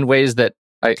in ways that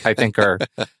I think are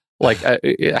like,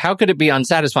 how could it be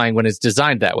unsatisfying when it's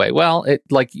designed that way? Well,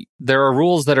 there are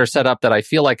rules that are set up that I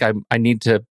feel like I need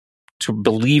to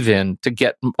believe in to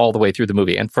get all the way through the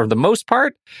movie. And for the most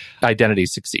part, Identity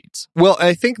succeeds. Well,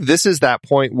 I think this is that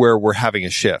point where we're having a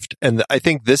shift. And I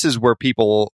think this is where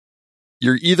people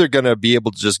you're either going to be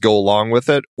able to just go along with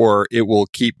it or it will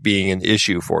keep being an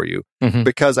issue for you. Mhm.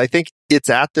 Because I think it's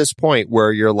at this point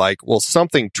where you're like, well,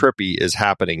 something trippy is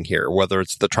happening here, whether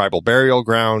it's the tribal burial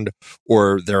ground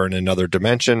or they're in another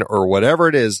dimension or whatever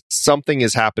it is, something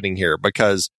is happening here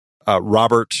because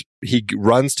Robert, he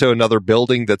runs to another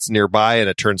building that's nearby and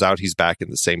it turns out he's back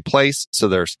in the same place. So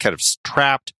they're kind of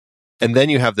trapped. And then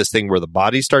you have this thing where the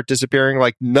bodies start disappearing.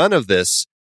 Like none of this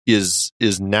is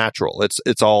natural.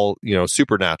 It's all,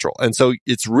 supernatural. And so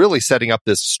it's really setting up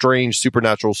this strange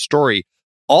supernatural story.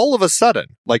 All of a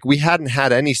sudden, like we hadn't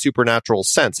had any supernatural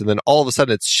sense. And then all of a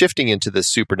sudden it's shifting into this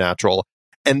supernatural.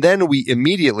 And then we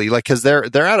immediately, like, cause they're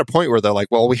at a point where they're like,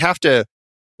 well, we have to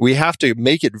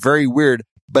make it very weird,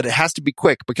 but it has to be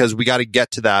quick because we got to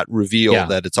get to that reveal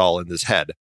that it's all in his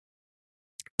head.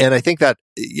 And I think that,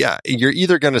 you're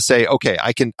either going to say, okay,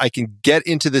 I can get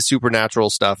into the supernatural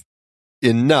stuff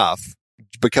enough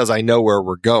because I know where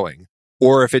we're going.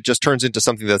 Or if it just turns into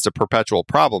something that's a perpetual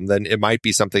problem, then it might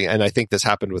be something. And I think this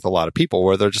happened with a lot of people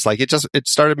where they're just like, it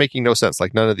started making no sense.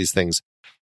 Like none of these things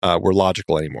were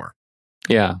logical anymore.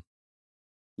 Yeah.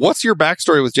 What's your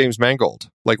backstory with James Mangold?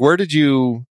 Like, where did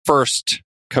you first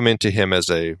come into him as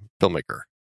a filmmaker?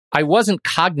 I wasn't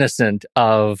cognizant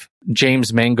of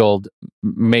James Mangold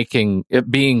being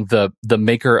the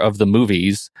maker of the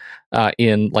movies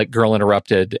in like Girl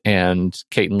Interrupted and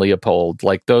Kate and Leopold.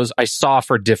 Like those I saw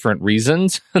for different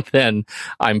reasons than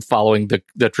I'm following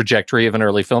the trajectory of an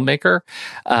early filmmaker.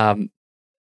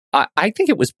 I think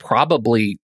it was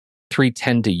probably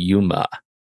 3:10 to Yuma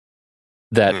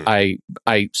that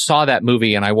I saw that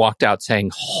movie and I walked out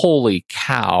saying, holy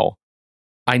cow,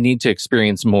 I need to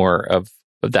experience more of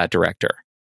that director.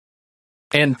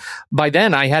 And by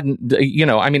then I hadn't,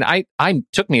 I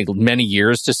took me many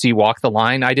years to see Walk the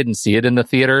Line. I didn't see it in the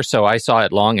theater, so I saw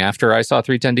it long after I saw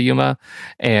 3:10 to Yuma.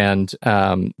 And,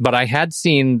 but I had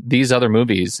seen these other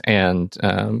movies and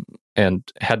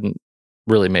hadn't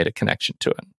really made a connection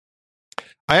to it.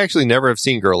 I actually never have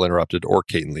seen Girl Interrupted or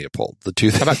Kate and Leopold. The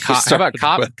two How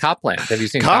about Copland? Have you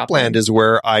seen Copland? Is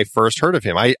where I first heard of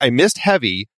him. I missed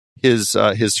Heavy, his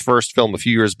first film a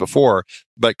few years before,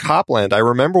 but Copland, I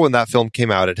remember when that film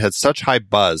came out, it had such high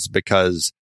buzz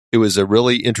because it was a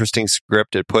really interesting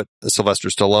script. It put Sylvester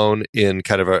Stallone in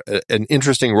kind of an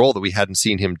interesting role that we hadn't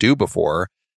seen him do before.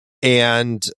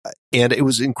 And it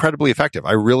was incredibly effective.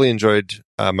 I really enjoyed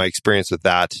my experience with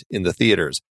that in the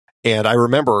theaters. And I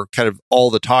remember kind of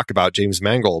all the talk about James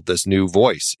Mangold, this new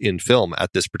voice in film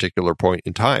at this particular point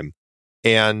in time.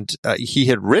 And he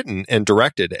had written and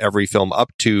directed every film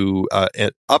up to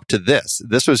this.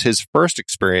 This was his first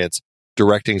experience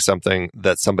directing something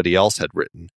that somebody else had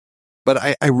written.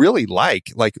 But I really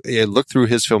like I look through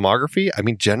his filmography. I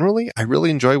mean, generally, I really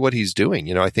enjoy what he's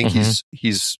doing. I think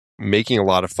he's making a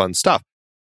lot of fun stuff.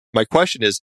 My question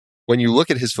is, when you look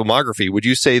at his filmography, would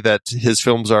you say that his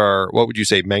films are, what would you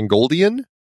say, Mangoldian?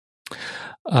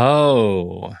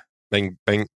 Oh.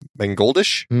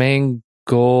 Mangoldish?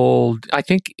 Mangold. I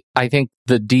think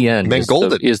the DN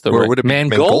Mangolden is the word.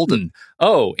 Mangolden.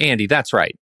 Oh, Andy, that's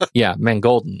right. Yeah,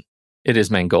 Mangolden. It is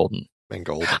Mangolden.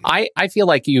 Mangolden. I feel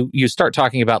like you start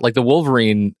talking about like the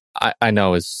Wolverine, I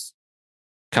know is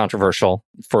controversial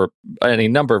for any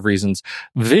number of reasons.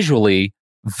 Visually,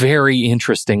 very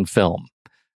interesting film.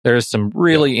 There's some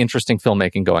really interesting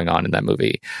filmmaking going on in that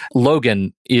movie.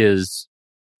 Logan is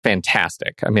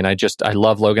fantastic. I mean, I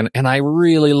love Logan, and I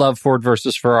really love Ford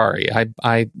versus Ferrari.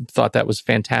 I thought that was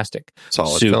fantastic.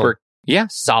 Solid film. Yeah,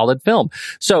 solid film.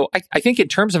 So I think in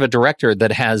terms of a director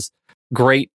that has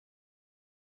great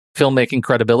filmmaking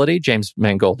credibility, James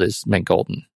Mangold is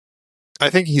Mangolden. I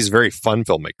think he's a very fun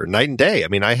filmmaker. Night and Day. I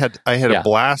mean, I had a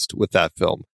blast with that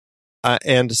film.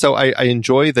 And so I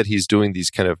enjoy that he's doing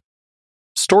these kind of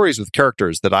stories with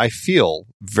characters that I feel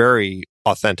very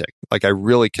authentic. Like I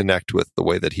really connect with the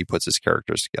way that he puts his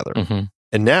characters together. Mm-hmm.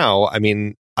 And now, I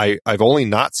mean, I've only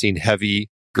not seen Heavy,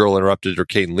 Girl Interrupted, or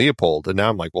Kate and Leopold. And now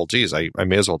I'm like, well, geez, I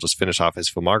may as well just finish off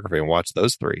his filmography and watch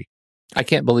those three. I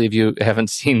can't believe you haven't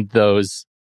seen those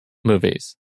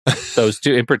movies. Those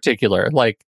two in particular.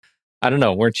 Like, I don't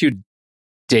know, weren't you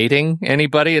dating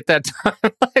anybody at that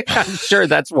time? I'm sure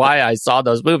that's why I saw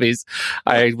those movies.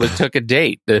 I took a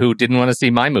date who didn't want to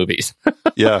see my movies.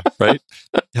 Yeah, right.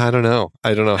 I don't know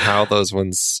how those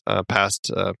ones passed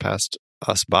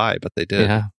us by, but they did.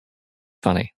 Yeah,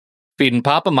 funny. Feeding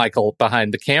Papa Michael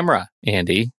behind the camera,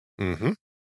 Andy. Mm-hmm.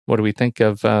 What do we think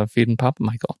of Feeding Papa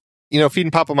Michael?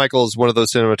 Feeding Papa Michael is one of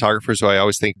those cinematographers who I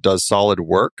always think does solid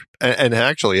work, and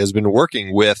actually has been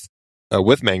working with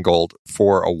Mangold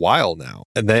for a while now,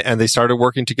 and they started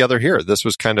working together here. This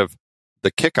was kind of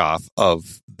the kickoff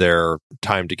of their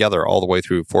time together all the way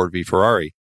through Ford v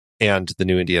Ferrari and the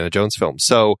new Indiana Jones film.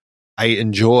 So I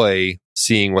enjoy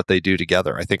seeing what they do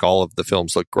together. I think all of the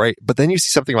films look great. But then you see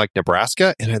something like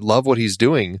Nebraska, and I love what he's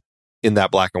doing in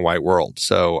that black and white world.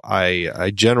 So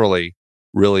I generally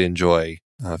really enjoy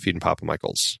Feed and Papa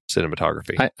Michael's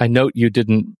cinematography. I note you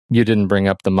didn't bring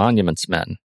up The Monuments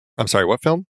Men. I'm sorry, what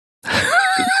film?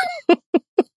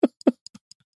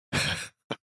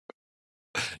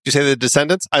 Did you say The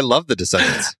Descendants? I love The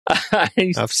Descendants.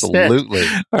 Absolutely.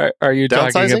 Are you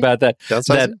talking about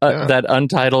that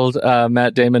untitled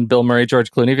Matt Damon, Bill Murray,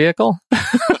 George Clooney vehicle?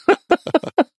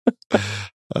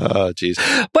 Oh, geez.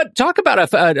 But talk about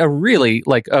a really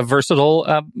like a versatile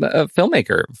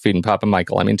filmmaker, Feed and Papa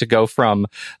Michael. I mean, to go from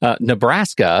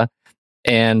Nebraska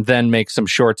and then make some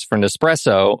shorts for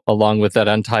Nespresso along with that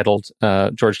untitled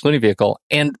George Clooney vehicle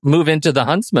and move into The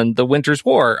Huntsman, The Winter's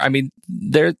War. I mean,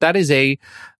 that is a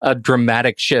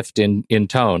dramatic shift in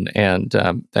tone. And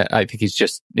I think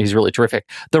he's really terrific.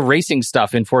 The racing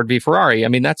stuff in Ford v Ferrari, I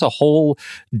mean, that's a whole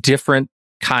different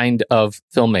kind of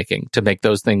filmmaking to make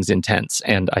those things intense.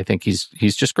 And I think he's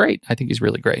just great. I think he's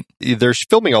really great. They're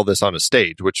filming all this on a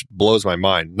stage, which blows my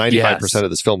mind. 95% of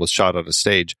this film was shot on a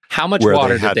stage. How much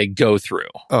water did they go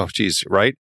through? Oh, geez,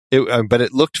 right? But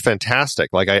it looked fantastic.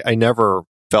 Like I never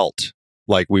felt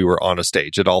like we were on a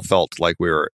stage. It all felt like we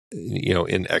were,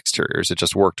 in exteriors. It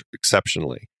just worked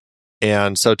exceptionally.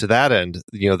 And so to that end,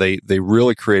 they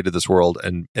really created this world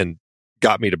and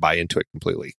got me to buy into it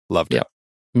completely. Loved it.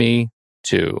 Me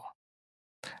too.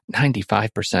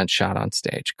 95% shot on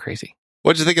stage. Crazy.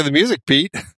 What'd you think of the music,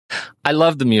 Pete? I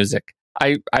love the music.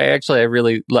 I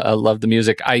really love the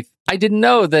music. I didn't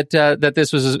know that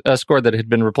this was a score that had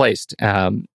been replaced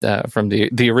from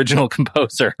the original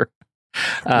composer.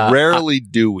 Rarely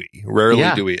do we,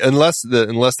 unless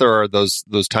there are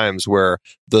those times where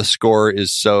the score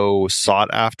is so sought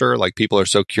after, like people are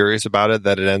so curious about it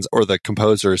that it ends, or the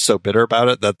composer is so bitter about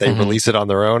it that they release it on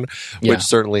their own, which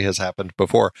certainly has happened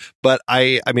before. But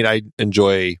I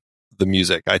enjoy the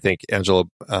music. I think Angelo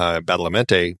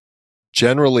Badalamenti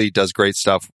generally does great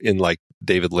stuff in like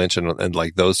David Lynch and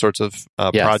like those sorts of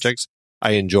projects.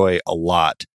 I enjoy a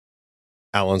lot.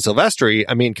 Alan Silvestri,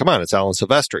 I mean, come on, it's Alan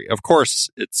Silvestri. Of course,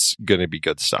 it's going to be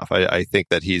good stuff. I think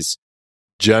that he's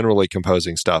generally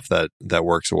composing stuff that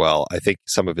works well. I think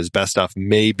some of his best stuff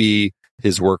may be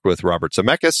his work with Robert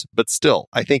Zemeckis, but still,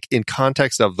 I think in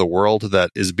context of the world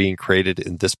that is being created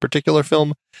in this particular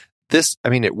film,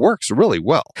 it works really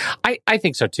well. I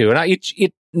think so too.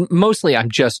 And mostly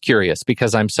I'm just curious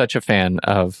because I'm such a fan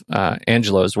of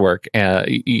Angelo's work.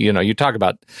 You talk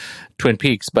about Twin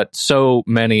Peaks, but so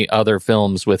many other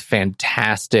films with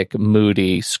fantastic,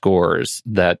 moody scores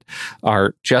that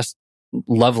are just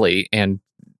lovely and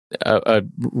a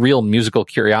real musical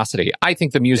curiosity. I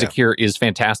think the music here is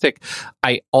fantastic.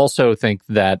 I also think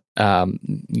that,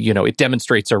 it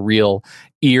demonstrates a real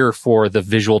ear for the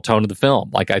visual tone of the film.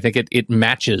 Like, I think it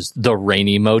matches the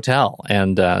rainy motel,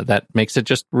 and that makes it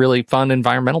just really fun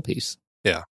environmental piece.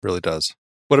 Yeah, really does.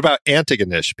 What about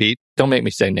Antigonish, Pete? Don't make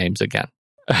me say names again.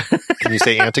 Can you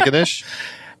say Antigonish?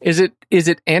 Is it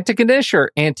Antigonish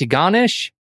or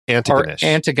Antigonish? Antigonish.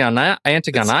 Or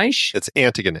Antigonish? It's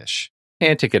Antigonish.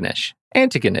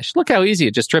 Antigonish. Look how easy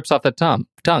it just trips off the tongue.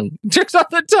 Trips off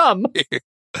the tongue.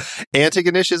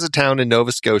 Antigonish is a town in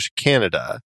Nova Scotia,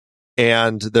 Canada.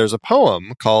 And there's a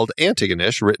poem called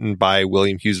Antigonish written by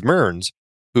William Hughes Mearns,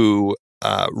 who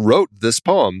wrote this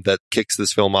poem that kicks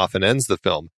this film off and ends the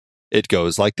film. It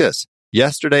goes like this.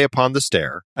 Yesterday upon the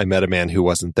stair, I met a man who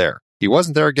wasn't there. He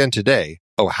wasn't there again today.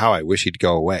 Oh, how I wish he'd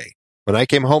go away. When I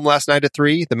came home last night at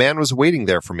 3, the man was waiting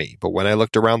there for me. But when I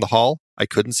looked around the hall, I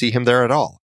couldn't see him there at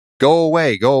all. Go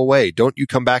away, don't you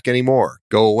come back any more.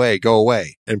 Go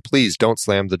away, and please don't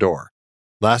slam the door.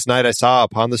 Last night I saw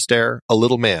upon the stair a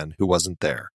little man who wasn't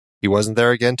there. He wasn't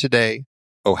there again today.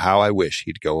 Oh, how I wish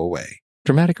he'd go away.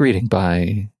 Dramatic reading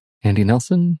by Andy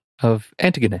Nelson of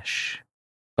Antigonish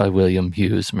by William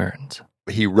Hughes Mearns.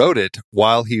 He wrote it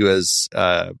while he was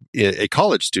a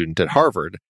college student at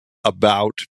Harvard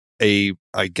about a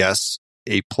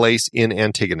place in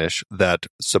Antigonish that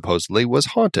supposedly was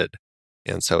haunted.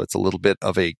 And so it's a little bit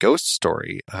of a ghost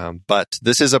story. But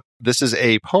this is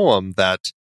a poem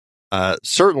that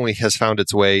certainly has found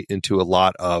its way into a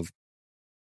lot of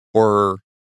horror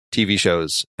TV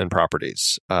shows and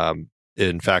properties.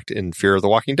 In fact, in Fear of the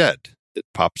Walking Dead, it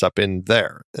pops up in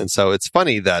there. And so it's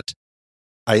funny that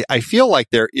I feel like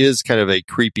there is kind of a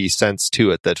creepy sense to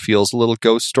it that feels a little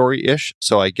ghost story-ish.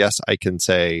 So I guess I can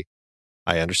say,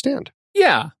 I understand.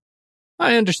 Yeah,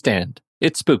 I understand.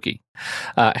 It's spooky.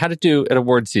 How'd it do at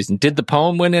award season? Did the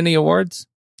poem win any awards?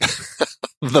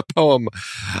 The poem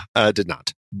did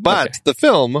not. But the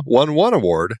film won 1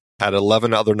 award, had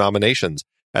 11 other nominations.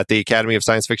 At the Academy of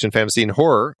Science Fiction, Fantasy, and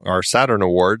Horror, our Saturn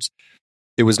Awards,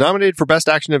 it was nominated for Best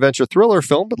Action Adventure Thriller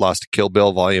Film, but lost to Kill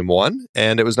Bill Volume 1.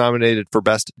 And it was nominated for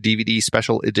Best DVD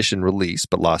Special Edition Release,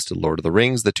 but lost to Lord of the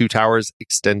Rings, The Two Towers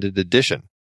Extended Edition.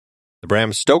 The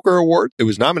Bram Stoker Award, it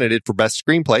was nominated for Best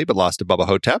Screenplay, but lost to Bubba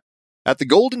Hotep. At the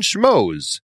Golden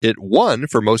Schmoes, it won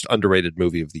for Most Underrated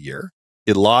Movie of the Year.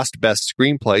 It lost Best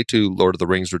Screenplay to Lord of the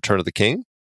Rings, Return of the King.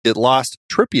 It lost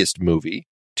Trippiest Movie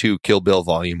to Kill Bill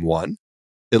Volume 1.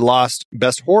 It lost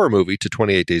Best Horror Movie to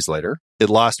 28 Days Later. It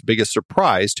lost Biggest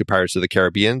Surprise to Pirates of the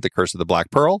Caribbean, The Curse of the Black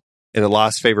Pearl. And it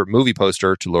lost Favorite Movie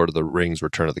Poster to Lord of the Rings,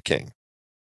 Return of the King.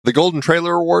 The Golden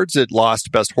Trailer Awards, it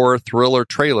lost Best Horror Thriller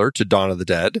Trailer to Dawn of the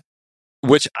Dead,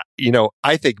 which,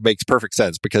 I think makes perfect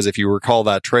sense because if you recall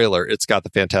that trailer, it's got the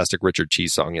fantastic Richard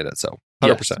Cheese song in it. So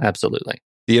 100%. Yes, absolutely.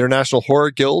 The International Horror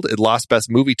Guild, it lost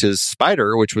Best Movie to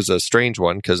Spider, which was a strange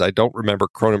one because I don't remember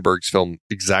Cronenberg's film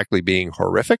exactly being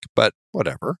horrific, but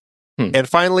whatever. And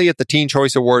finally, at the Teen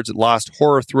Choice Awards, it lost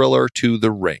Horror Thriller to The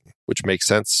Ring, which makes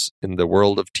sense in the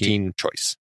world of teen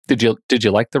choice. Did you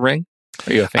like The Ring?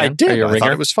 Are you a fan? I did. Are you a I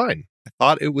thought it was fine.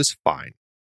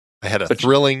 I had a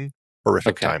thrilling,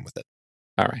 horrific time with it.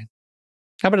 All right.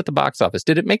 How about at the box office?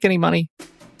 Did it make any money?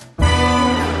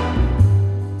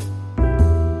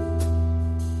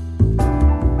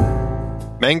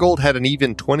 Mangold had an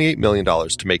even $28 million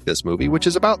to make this movie, which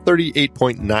is about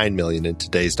 $38.9 million in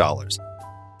today's dollars.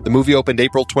 The movie opened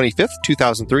April 25th,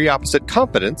 2003, opposite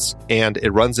Confidence, and It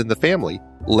Runs in the Family,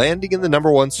 landing in the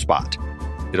number 1 spot.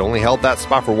 It only held that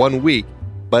spot for 1 week,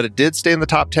 but it did stay in the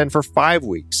top 10 for 5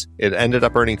 weeks. It ended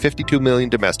up earning $52 million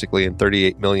domestically and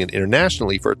 $38 million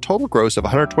internationally for a total gross of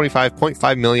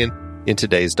 $125.5 million in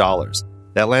today's dollars.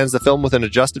 That lands the film with an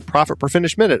adjusted profit per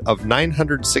finished minute of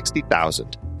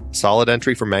 $960,000. Solid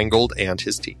entry for Mangold and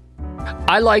his team.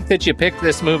 I like that you picked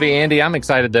this movie, Andy. I'm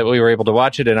excited that we were able to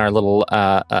watch it in our little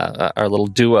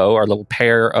duo, our little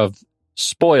pair of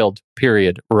spoiled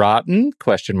 (rotten) ?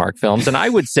 Films. And I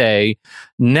would say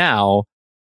now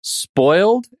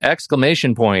spoiled !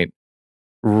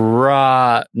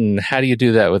 Rotten. How do you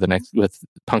do that with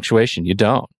punctuation? You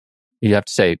don't. You have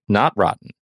to say not rotten.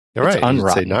 You're right.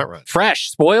 Unrotten. Say not rotten. Fresh.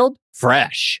 Spoiled.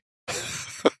 Fresh.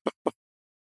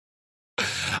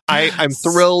 I'm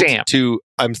thrilled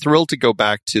to go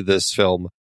back to this film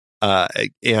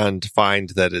and find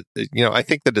that I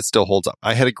think that it still holds up.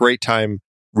 I had a great time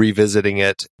revisiting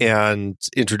it and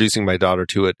introducing my daughter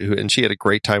to it, and she had a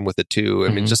great time with it too. I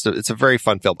mean, it's a very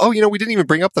fun film. Oh, we didn't even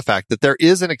bring up the fact that there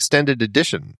is an extended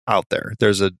edition out there.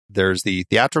 There's the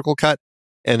theatrical cut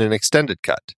and an extended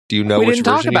cut. Do you know which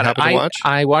version you happen to watch?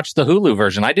 I watched the Hulu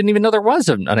version. I didn't even know there was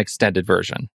an extended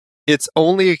version. It's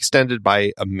only extended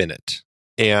by a minute.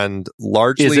 And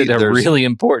largely, is it a really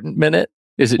important minute?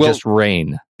 Is it just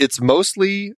rain? It's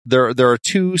mostly there are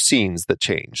 2 scenes that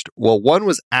changed. Well, one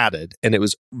was added, and it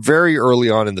was very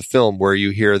early on in the film where you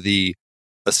hear the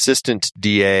assistant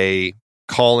DA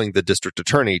calling the district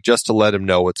attorney just to let him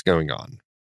know what's going on.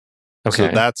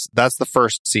 Okay. So that's the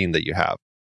first scene that you have.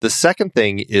 The second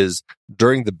thing is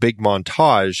during the big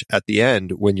montage at the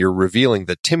end when you're revealing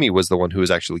that Timmy was the one who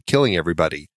was actually killing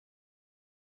everybody.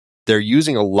 They're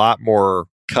using a lot more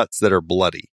cuts that are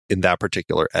bloody in that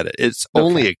particular edit. It's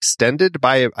only extended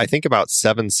by, I think, about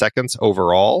 7 seconds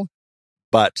overall,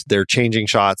 but they're changing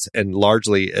shots. And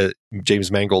largely,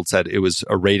 James Mangold said it was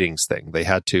a ratings thing. They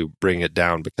had to bring it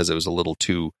down because it was a little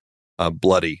too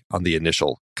bloody on the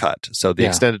initial cut. So the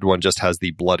extended one just has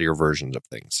the bloodier versions of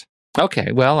things.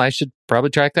 Okay, well, I should probably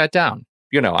track that down.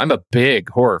 I'm a big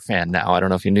horror fan now. I don't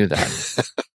know if you knew that.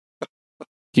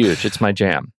 Huge. It's my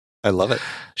jam. I love it.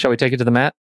 Shall we take it to the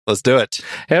mat? Let's do it.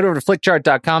 Head over to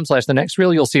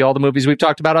flickchart.com/thenextreel. You'll see all the movies we've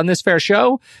talked about on this fair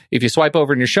show. If you swipe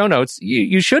over in your show notes,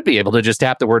 you should be able to just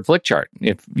tap the word Flickchart.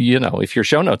 If your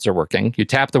show notes are working, you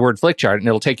tap the word Flickchart and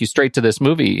it'll take you straight to this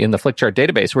movie in the Flickchart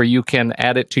database where you can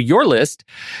add it to your list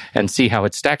and see how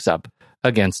it stacks up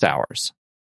against ours.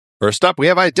 First up, we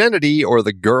have Identity, or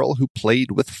The Girl Who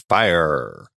Played with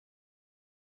Fire.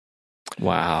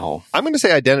 Wow. I'm going to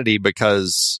say Identity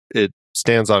because it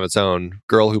stands on its own.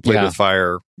 Girl Who Played with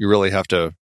Fire, you really have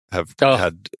to have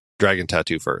had dragon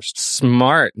tattoo first.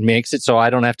 Smart. Makes it so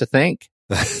I don't have to think.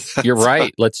 You're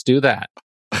right. Let's do that.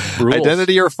 Rules.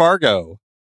 Identity or Fargo?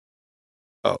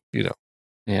 Oh,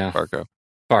 Yeah. Fargo.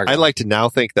 I like to now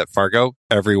think that Fargo,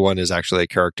 everyone is actually a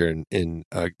character in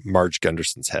Marge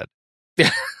Gunderson's head.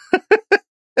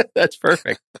 That's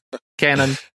perfect.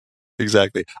 Canon.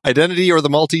 Exactly. Identity or the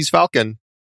Maltese Falcon?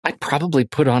 I'd probably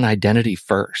put on Identity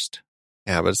first.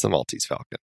 Yeah, but it's the Maltese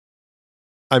Falcon.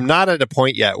 I'm not at a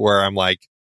point yet where I'm like,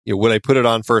 would I put it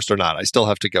on first or not? I still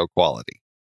have to go quality.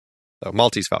 So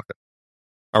Maltese Falcon.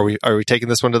 Are we taking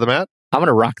this one to the mat? I'm going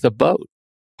to rock the boat.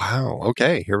 Wow.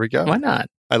 Okay. Here we go. Why not?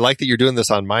 I like that you're doing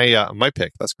this on my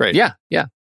pick. That's great. Yeah.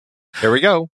 Here we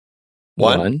go.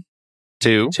 One,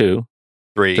 two,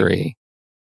 3.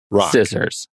 Rock.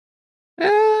 Scissors.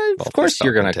 Of course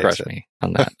you're going to crush me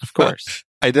on that. Of course.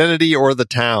 Identity or The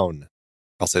Town?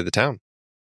 I'll say The Town.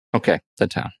 Okay. The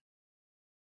Town.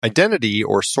 Identity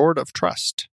or Sword of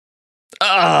Trust?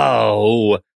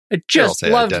 Oh, I just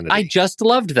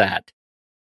loved that.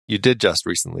 You did just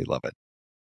recently love it.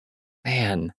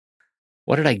 Man,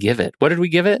 what did I give it? What did we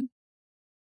give it?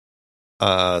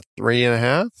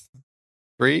 3.5?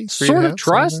 3? Sword of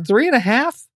Trust?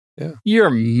 3.5? Yeah. You're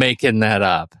making that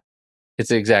up. It's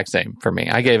the exact same for me.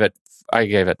 I gave it.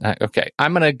 Okay.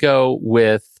 I'm going to go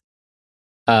with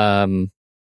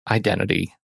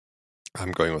Identity.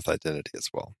 I'm going with Identity as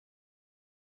well.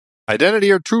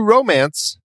 Identity or True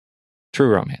Romance? True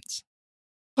Romance.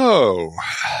 Oh.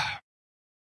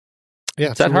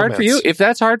 Yeah. Is that hard for you? If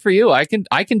that's hard for you, I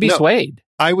can be swayed.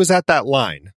 I was at that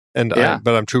line, but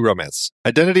I'm True Romance.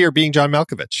 Identity or Being John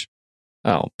Malkovich?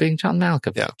 Oh, Being John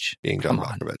Malkovich. Yeah, Being John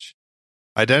Malkovich.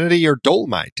 Identity or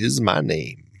Dolomite Is My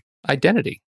Name?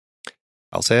 Identity.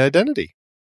 I'll say Identity.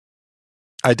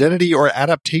 Identity or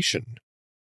Adaptation?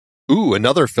 Ooh,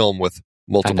 another film with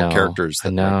multiple characters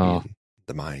that might be in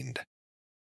the mind.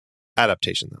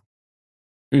 Adaptation,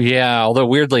 though. Yeah, although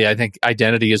weirdly, I think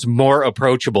Identity is more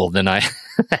approachable than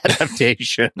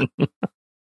Adaptation.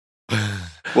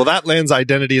 Well, that lands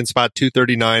Identity in spot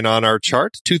 239 on our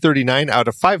chart. 239 out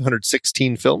of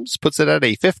 516 films puts it at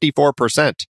a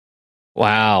 54%.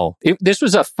 Wow. This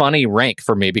was a funny rank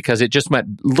for me because it just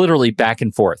went literally back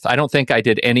and forth. I don't think I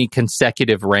did any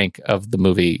consecutive rank of the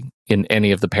movie in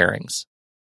any of the pairings.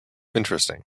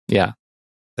 Interesting. Yeah.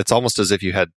 It's almost as if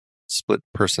you had split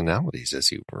personalities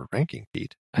as you were ranking,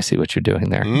 Pete. I see what you're doing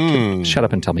there. Shut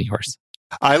up and tell me yours.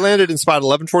 I landed in spot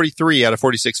 1143 out of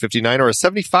 4659, or a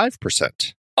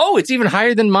 75%. Oh, it's even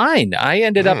higher than mine. I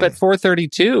ended up at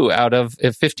 432 out of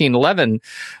 1511,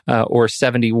 or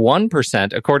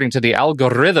 71%, according to the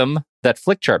algorithm that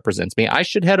Flickchart presents me. I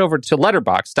should head over to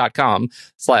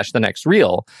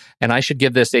letterboxd.com/thenextreel, and I should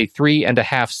give this a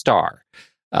 3.5 star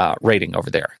rating over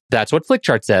there. That's what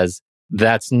Flickchart says.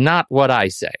 That's not what I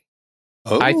say.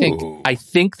 Oh. I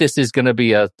think this is going to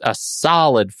be a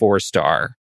solid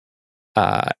 4-star.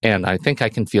 And I think I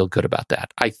can feel good about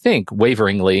that. I think,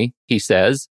 waveringly, he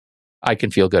says, I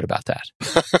can feel good about that.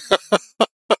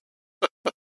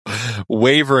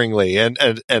 Waveringly,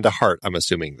 and a heart, I'm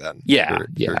assuming then. Yeah,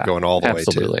 you're going all the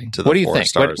absolutely. way to the what do you 4 think?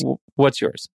 stars. What's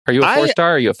yours? Are you a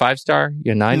 4-star? Are you a 5-star?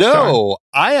 You a 9-star? No,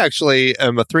 I actually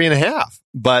am a 3.5,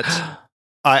 but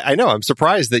I know, I'm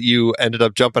surprised that you ended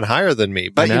up jumping higher than me.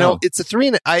 But, it's a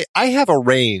 3. I have a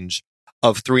range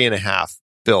of 3.5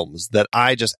 films that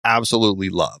I just absolutely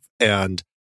love. And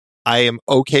I am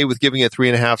okay with giving it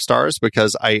 3.5 stars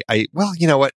because well, you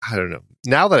know what? I don't know.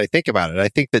 Now that I think about it, I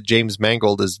think that James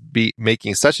Mangold is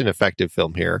making such an effective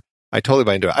film here. I totally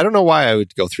buy into it. I don't know why I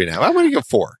would go 3.5. I want to go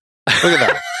 4. Look at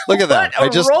that. Look at that.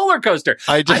 What a roller coaster.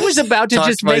 I was about to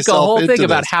just make a whole thing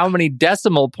about how many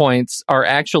decimal points are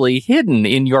actually hidden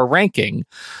in your ranking,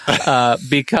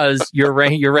 because you're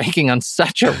ranking on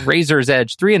such a razor's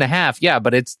edge. 3.5, yeah,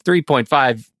 but it's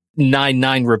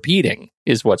 3.599 repeating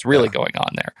is what's really going on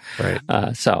there. Right.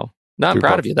 So, I'm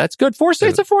proud of you. That's good.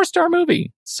 It's a 4-star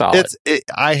movie. Solid.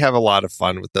 I have a lot of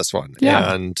fun with this one.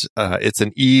 Yeah. And it's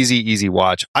an easy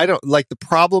watch. I don't like the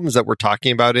problems that we're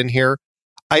talking about in here.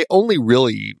 I only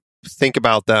really think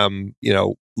about them,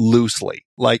 loosely.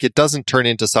 Like, it doesn't turn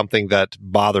into something that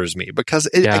bothers me because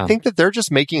I think that they're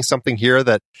just making something here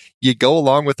that you go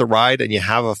along with the ride and you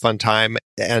have a fun time.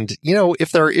 And,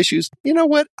 if there are issues, you know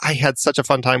what? I had such a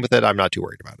fun time with it. I'm not too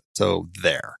worried about it. So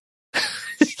there.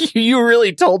 You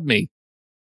really told me.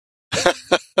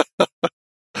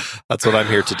 That's what I'm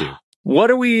here to do. What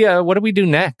do we do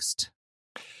next?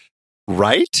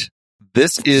 Right?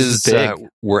 This is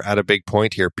we're at a big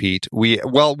point here, Pete. We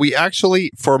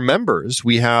actually, for members,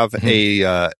 we have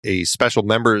a special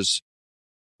members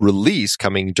release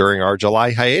coming during our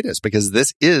July hiatus, because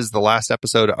this is the last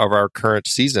episode of our current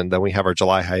season. Then we have our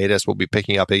July hiatus. We'll be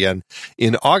picking up again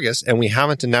in August, and we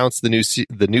haven't announced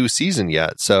the new season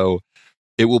yet. So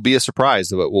it will be a surprise,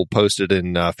 but we'll post it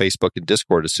in Facebook and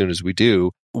Discord as soon as we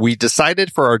do. We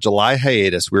decided for our July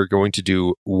hiatus, we're going to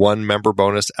do one member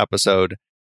bonus episode,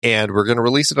 and we're going to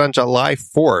release it on July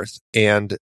 4th.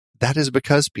 And that is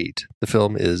because, Pete, the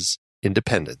film is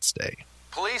Independence Day.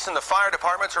 Police and the fire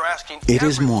departments are asking. It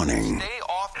is morning. Stay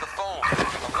off the phone.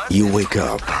 You wake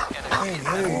up.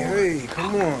 Hey,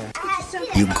 come on.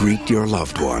 You greet your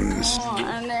loved ones.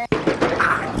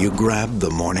 You grab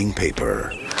the morning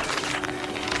paper.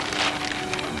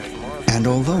 And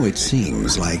although it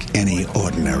seems like any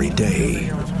ordinary day,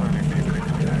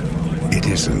 it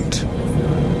isn't.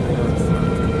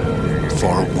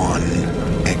 For one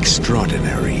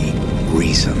extraordinary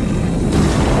reason.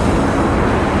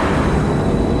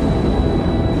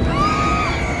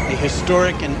 A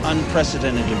historic and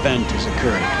unprecedented event has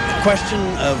occurred. The question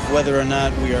of whether or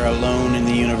not we are alone in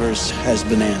the universe has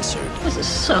been answered. This is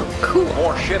so cool.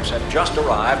 More ships have just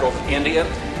arrived over India,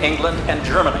 England, and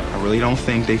Germany. I really don't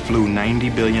think they flew 90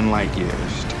 billion light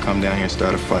years to come down here and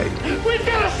start a fight. We've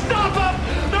got to stop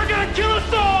them! They're going to kill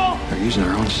us all! They're using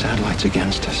our own satellites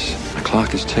against us. The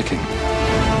clock is ticking.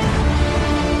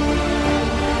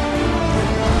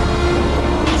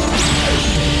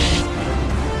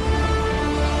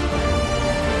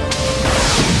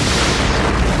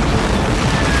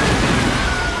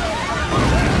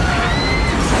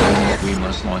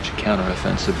 Launch a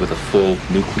counteroffensive with a full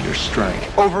nuclear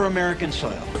strike. Over American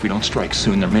soil. If we don't strike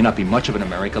soon, there may not be much of an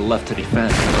America left to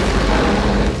defend.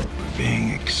 We're being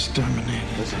exterminated.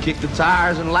 Let's kick the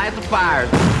tires and light the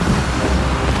fires.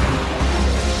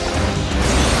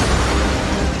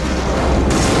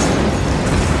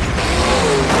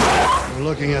 We're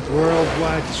looking at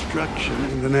worldwide destruction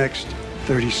in the next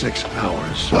 36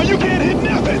 hours. Oh, you can't hit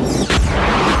nothing!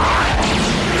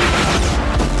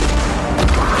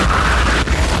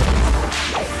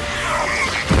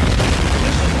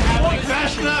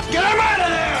 Get him out of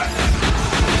there!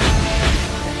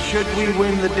 Should we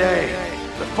win the day,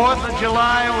 the 4th of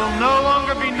July will no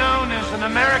longer be known as an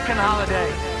American holiday,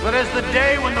 but as the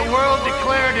day when the world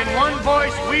declared in one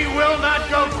voice, we will not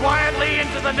go quietly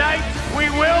into the night, we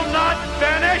will not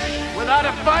vanish without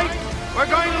a fight,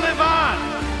 we're going to live on,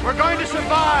 we're going to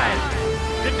survive.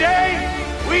 Today,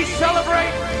 we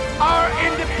celebrate our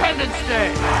Independence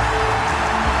Day.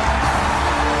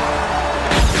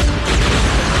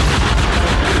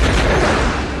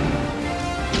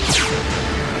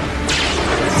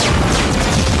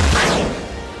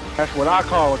 That's what I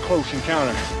call a close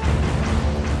encounter.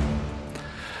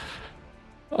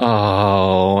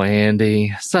 Oh,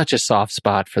 Andy, such a soft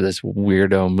spot for this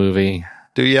weirdo movie.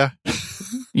 Do ya?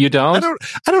 You don't?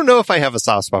 I don't know if I have a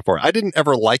soft spot for it. I didn't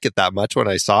ever like it that much when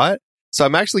I saw it. So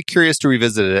I'm actually curious to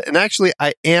revisit it. And actually,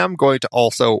 I am going to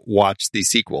also watch the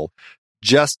sequel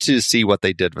just to see what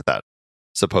they did with that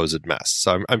supposed mess.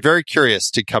 So I'm very curious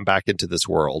to come back into this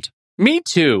world. Me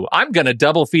too. I'm going to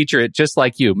double feature it just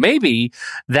like you. Maybe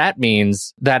that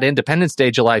means that Independence Day,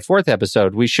 July 4th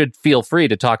episode, we should feel free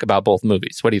to talk about both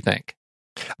movies. What do you think?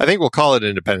 I think we'll call it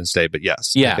Independence Day, but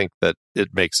yes. Yeah. I think that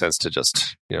it makes sense to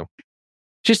just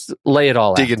lay it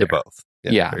all out. Dig into there. both.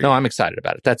 Yeah. No, I'm excited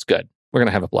about it. That's good. We're going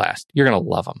to have a blast. You're going to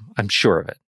love them. I'm sure of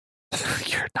it.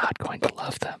 You're not going to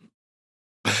love them.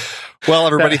 Well,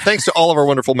 everybody, thanks to all of our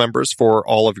wonderful members for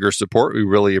all of your support. We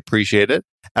really appreciate it.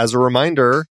 As a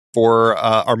reminder, for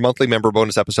our monthly member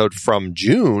bonus episode from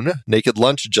June, Naked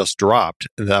Lunch just dropped.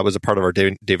 That was a part of our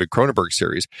David Cronenberg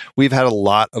series. We've had a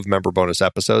lot of member bonus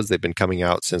episodes. They've been coming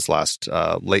out since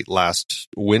late last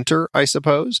winter, I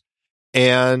suppose.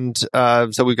 And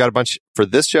so we've got a bunch for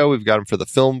this show. We've got them for the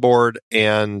film board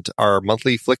and our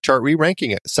monthly Flick Chart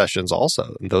re-ranking sessions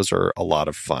also. And those are a lot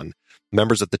of fun.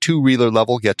 Members at the 2-reeler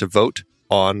level get to vote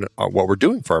on what we're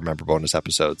doing for our member bonus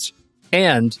episodes.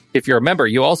 And if you're a member,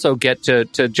 you also get to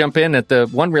jump in at the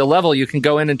 1-reel level. You can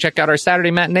go in and check out our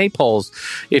Saturday matinee polls.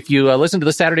 If you listen to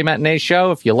the Saturday matinee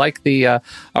show, if you like the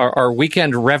our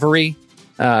weekend reverie,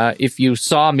 if you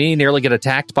saw me nearly get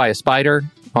attacked by a spider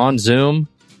on Zoom,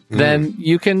 then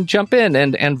you can jump in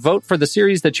and vote for the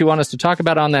series that you want us to talk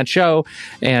about on that show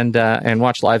and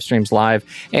watch live streams live.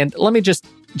 And let me just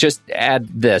add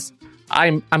this.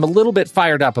 I'm a little bit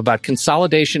fired up about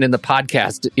consolidation in the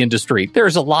podcast industry.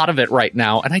 There's a lot of it right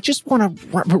now. And I just want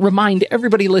to remind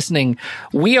everybody listening,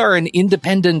 we are an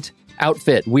independent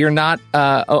outfit. We are not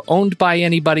owned by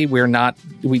anybody. We're not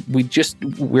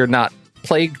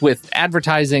plagued with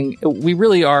advertising. We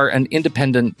really are an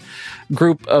independent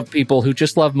group of people who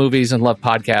just love movies and love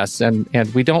podcasts.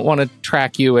 And we don't want to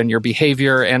track you and your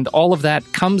behavior. And all of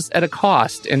that comes at a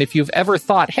cost. And if you've ever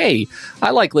thought, hey,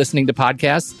 I like listening to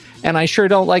podcasts, and I sure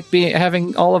don't like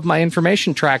having all of my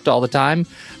information tracked all the time,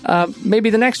 maybe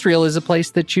the Next Reel is a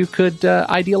place that you could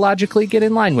ideologically get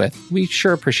in line with. We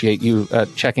sure appreciate you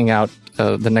checking out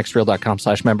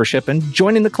thenextreel.com/membership and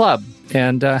joining the club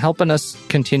and helping us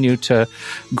continue to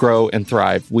grow and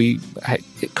thrive.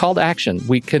 Call to action.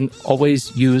 We can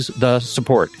always use the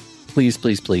support. Please,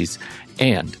 please, please.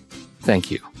 And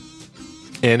thank you.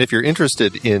 And if you're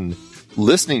interested in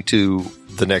listening to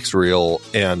The Next Reel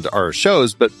and our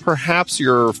shows, but perhaps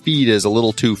your feed is a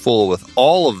little too full with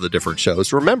all of the different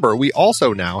shows. Remember, we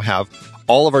also now have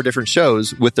all of our different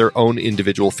shows with their own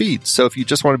individual feeds. So if you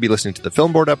just want to be listening to the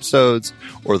Film Board episodes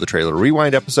or the Trailer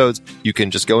Rewind episodes, you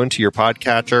can just go into your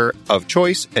podcatcher of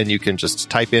choice and you can just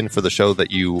type in for the show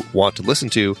that you want to listen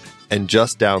to and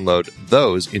just download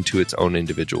those into its own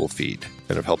individual feed.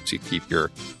 Kind of helps you keep your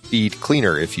feed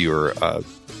cleaner if you're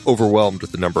overwhelmed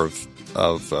with the number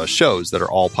of shows that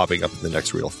are all popping up in the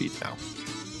Next Reel feed now.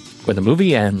 When the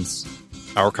movie ends,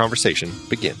 our conversation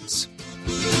begins.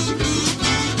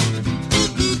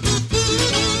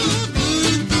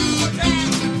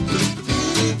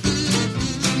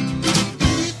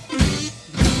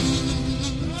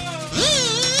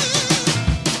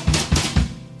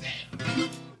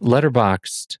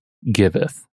 Letterboxd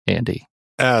giveth, Andy.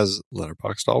 As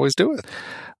Letterboxd always doeth.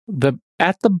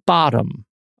 At the bottom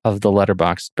of the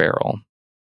Letterboxd barrel,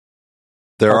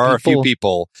 there are a few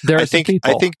people. I think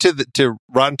to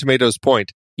Rotten Tomatoes'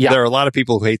 point, there are a lot of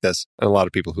people who hate this and a lot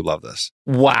of people who love this.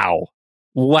 Wow,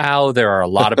 there are a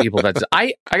lot of people that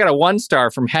I got a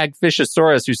 1-star from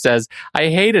Hagfishosaurus who says, I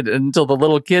hated it until the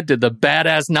little kid did the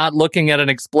badass not looking at an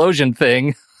explosion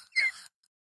thing.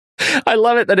 I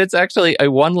love it that it's actually a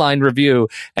 1-line review,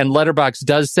 and Letterboxd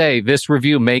does say this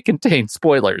review may contain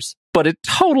spoilers, but it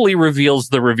totally reveals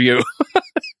the review.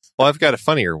 Well, I've got a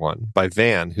funnier one by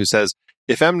Van who says,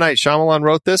 if M. Night Shyamalan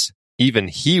wrote this, even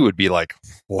he would be like,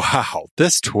 wow,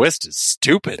 this twist is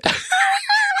stupid.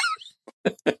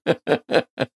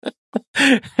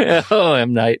 Oh,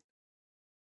 M. Night.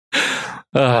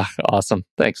 Awesome.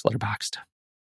 Thanks, Letterboxd.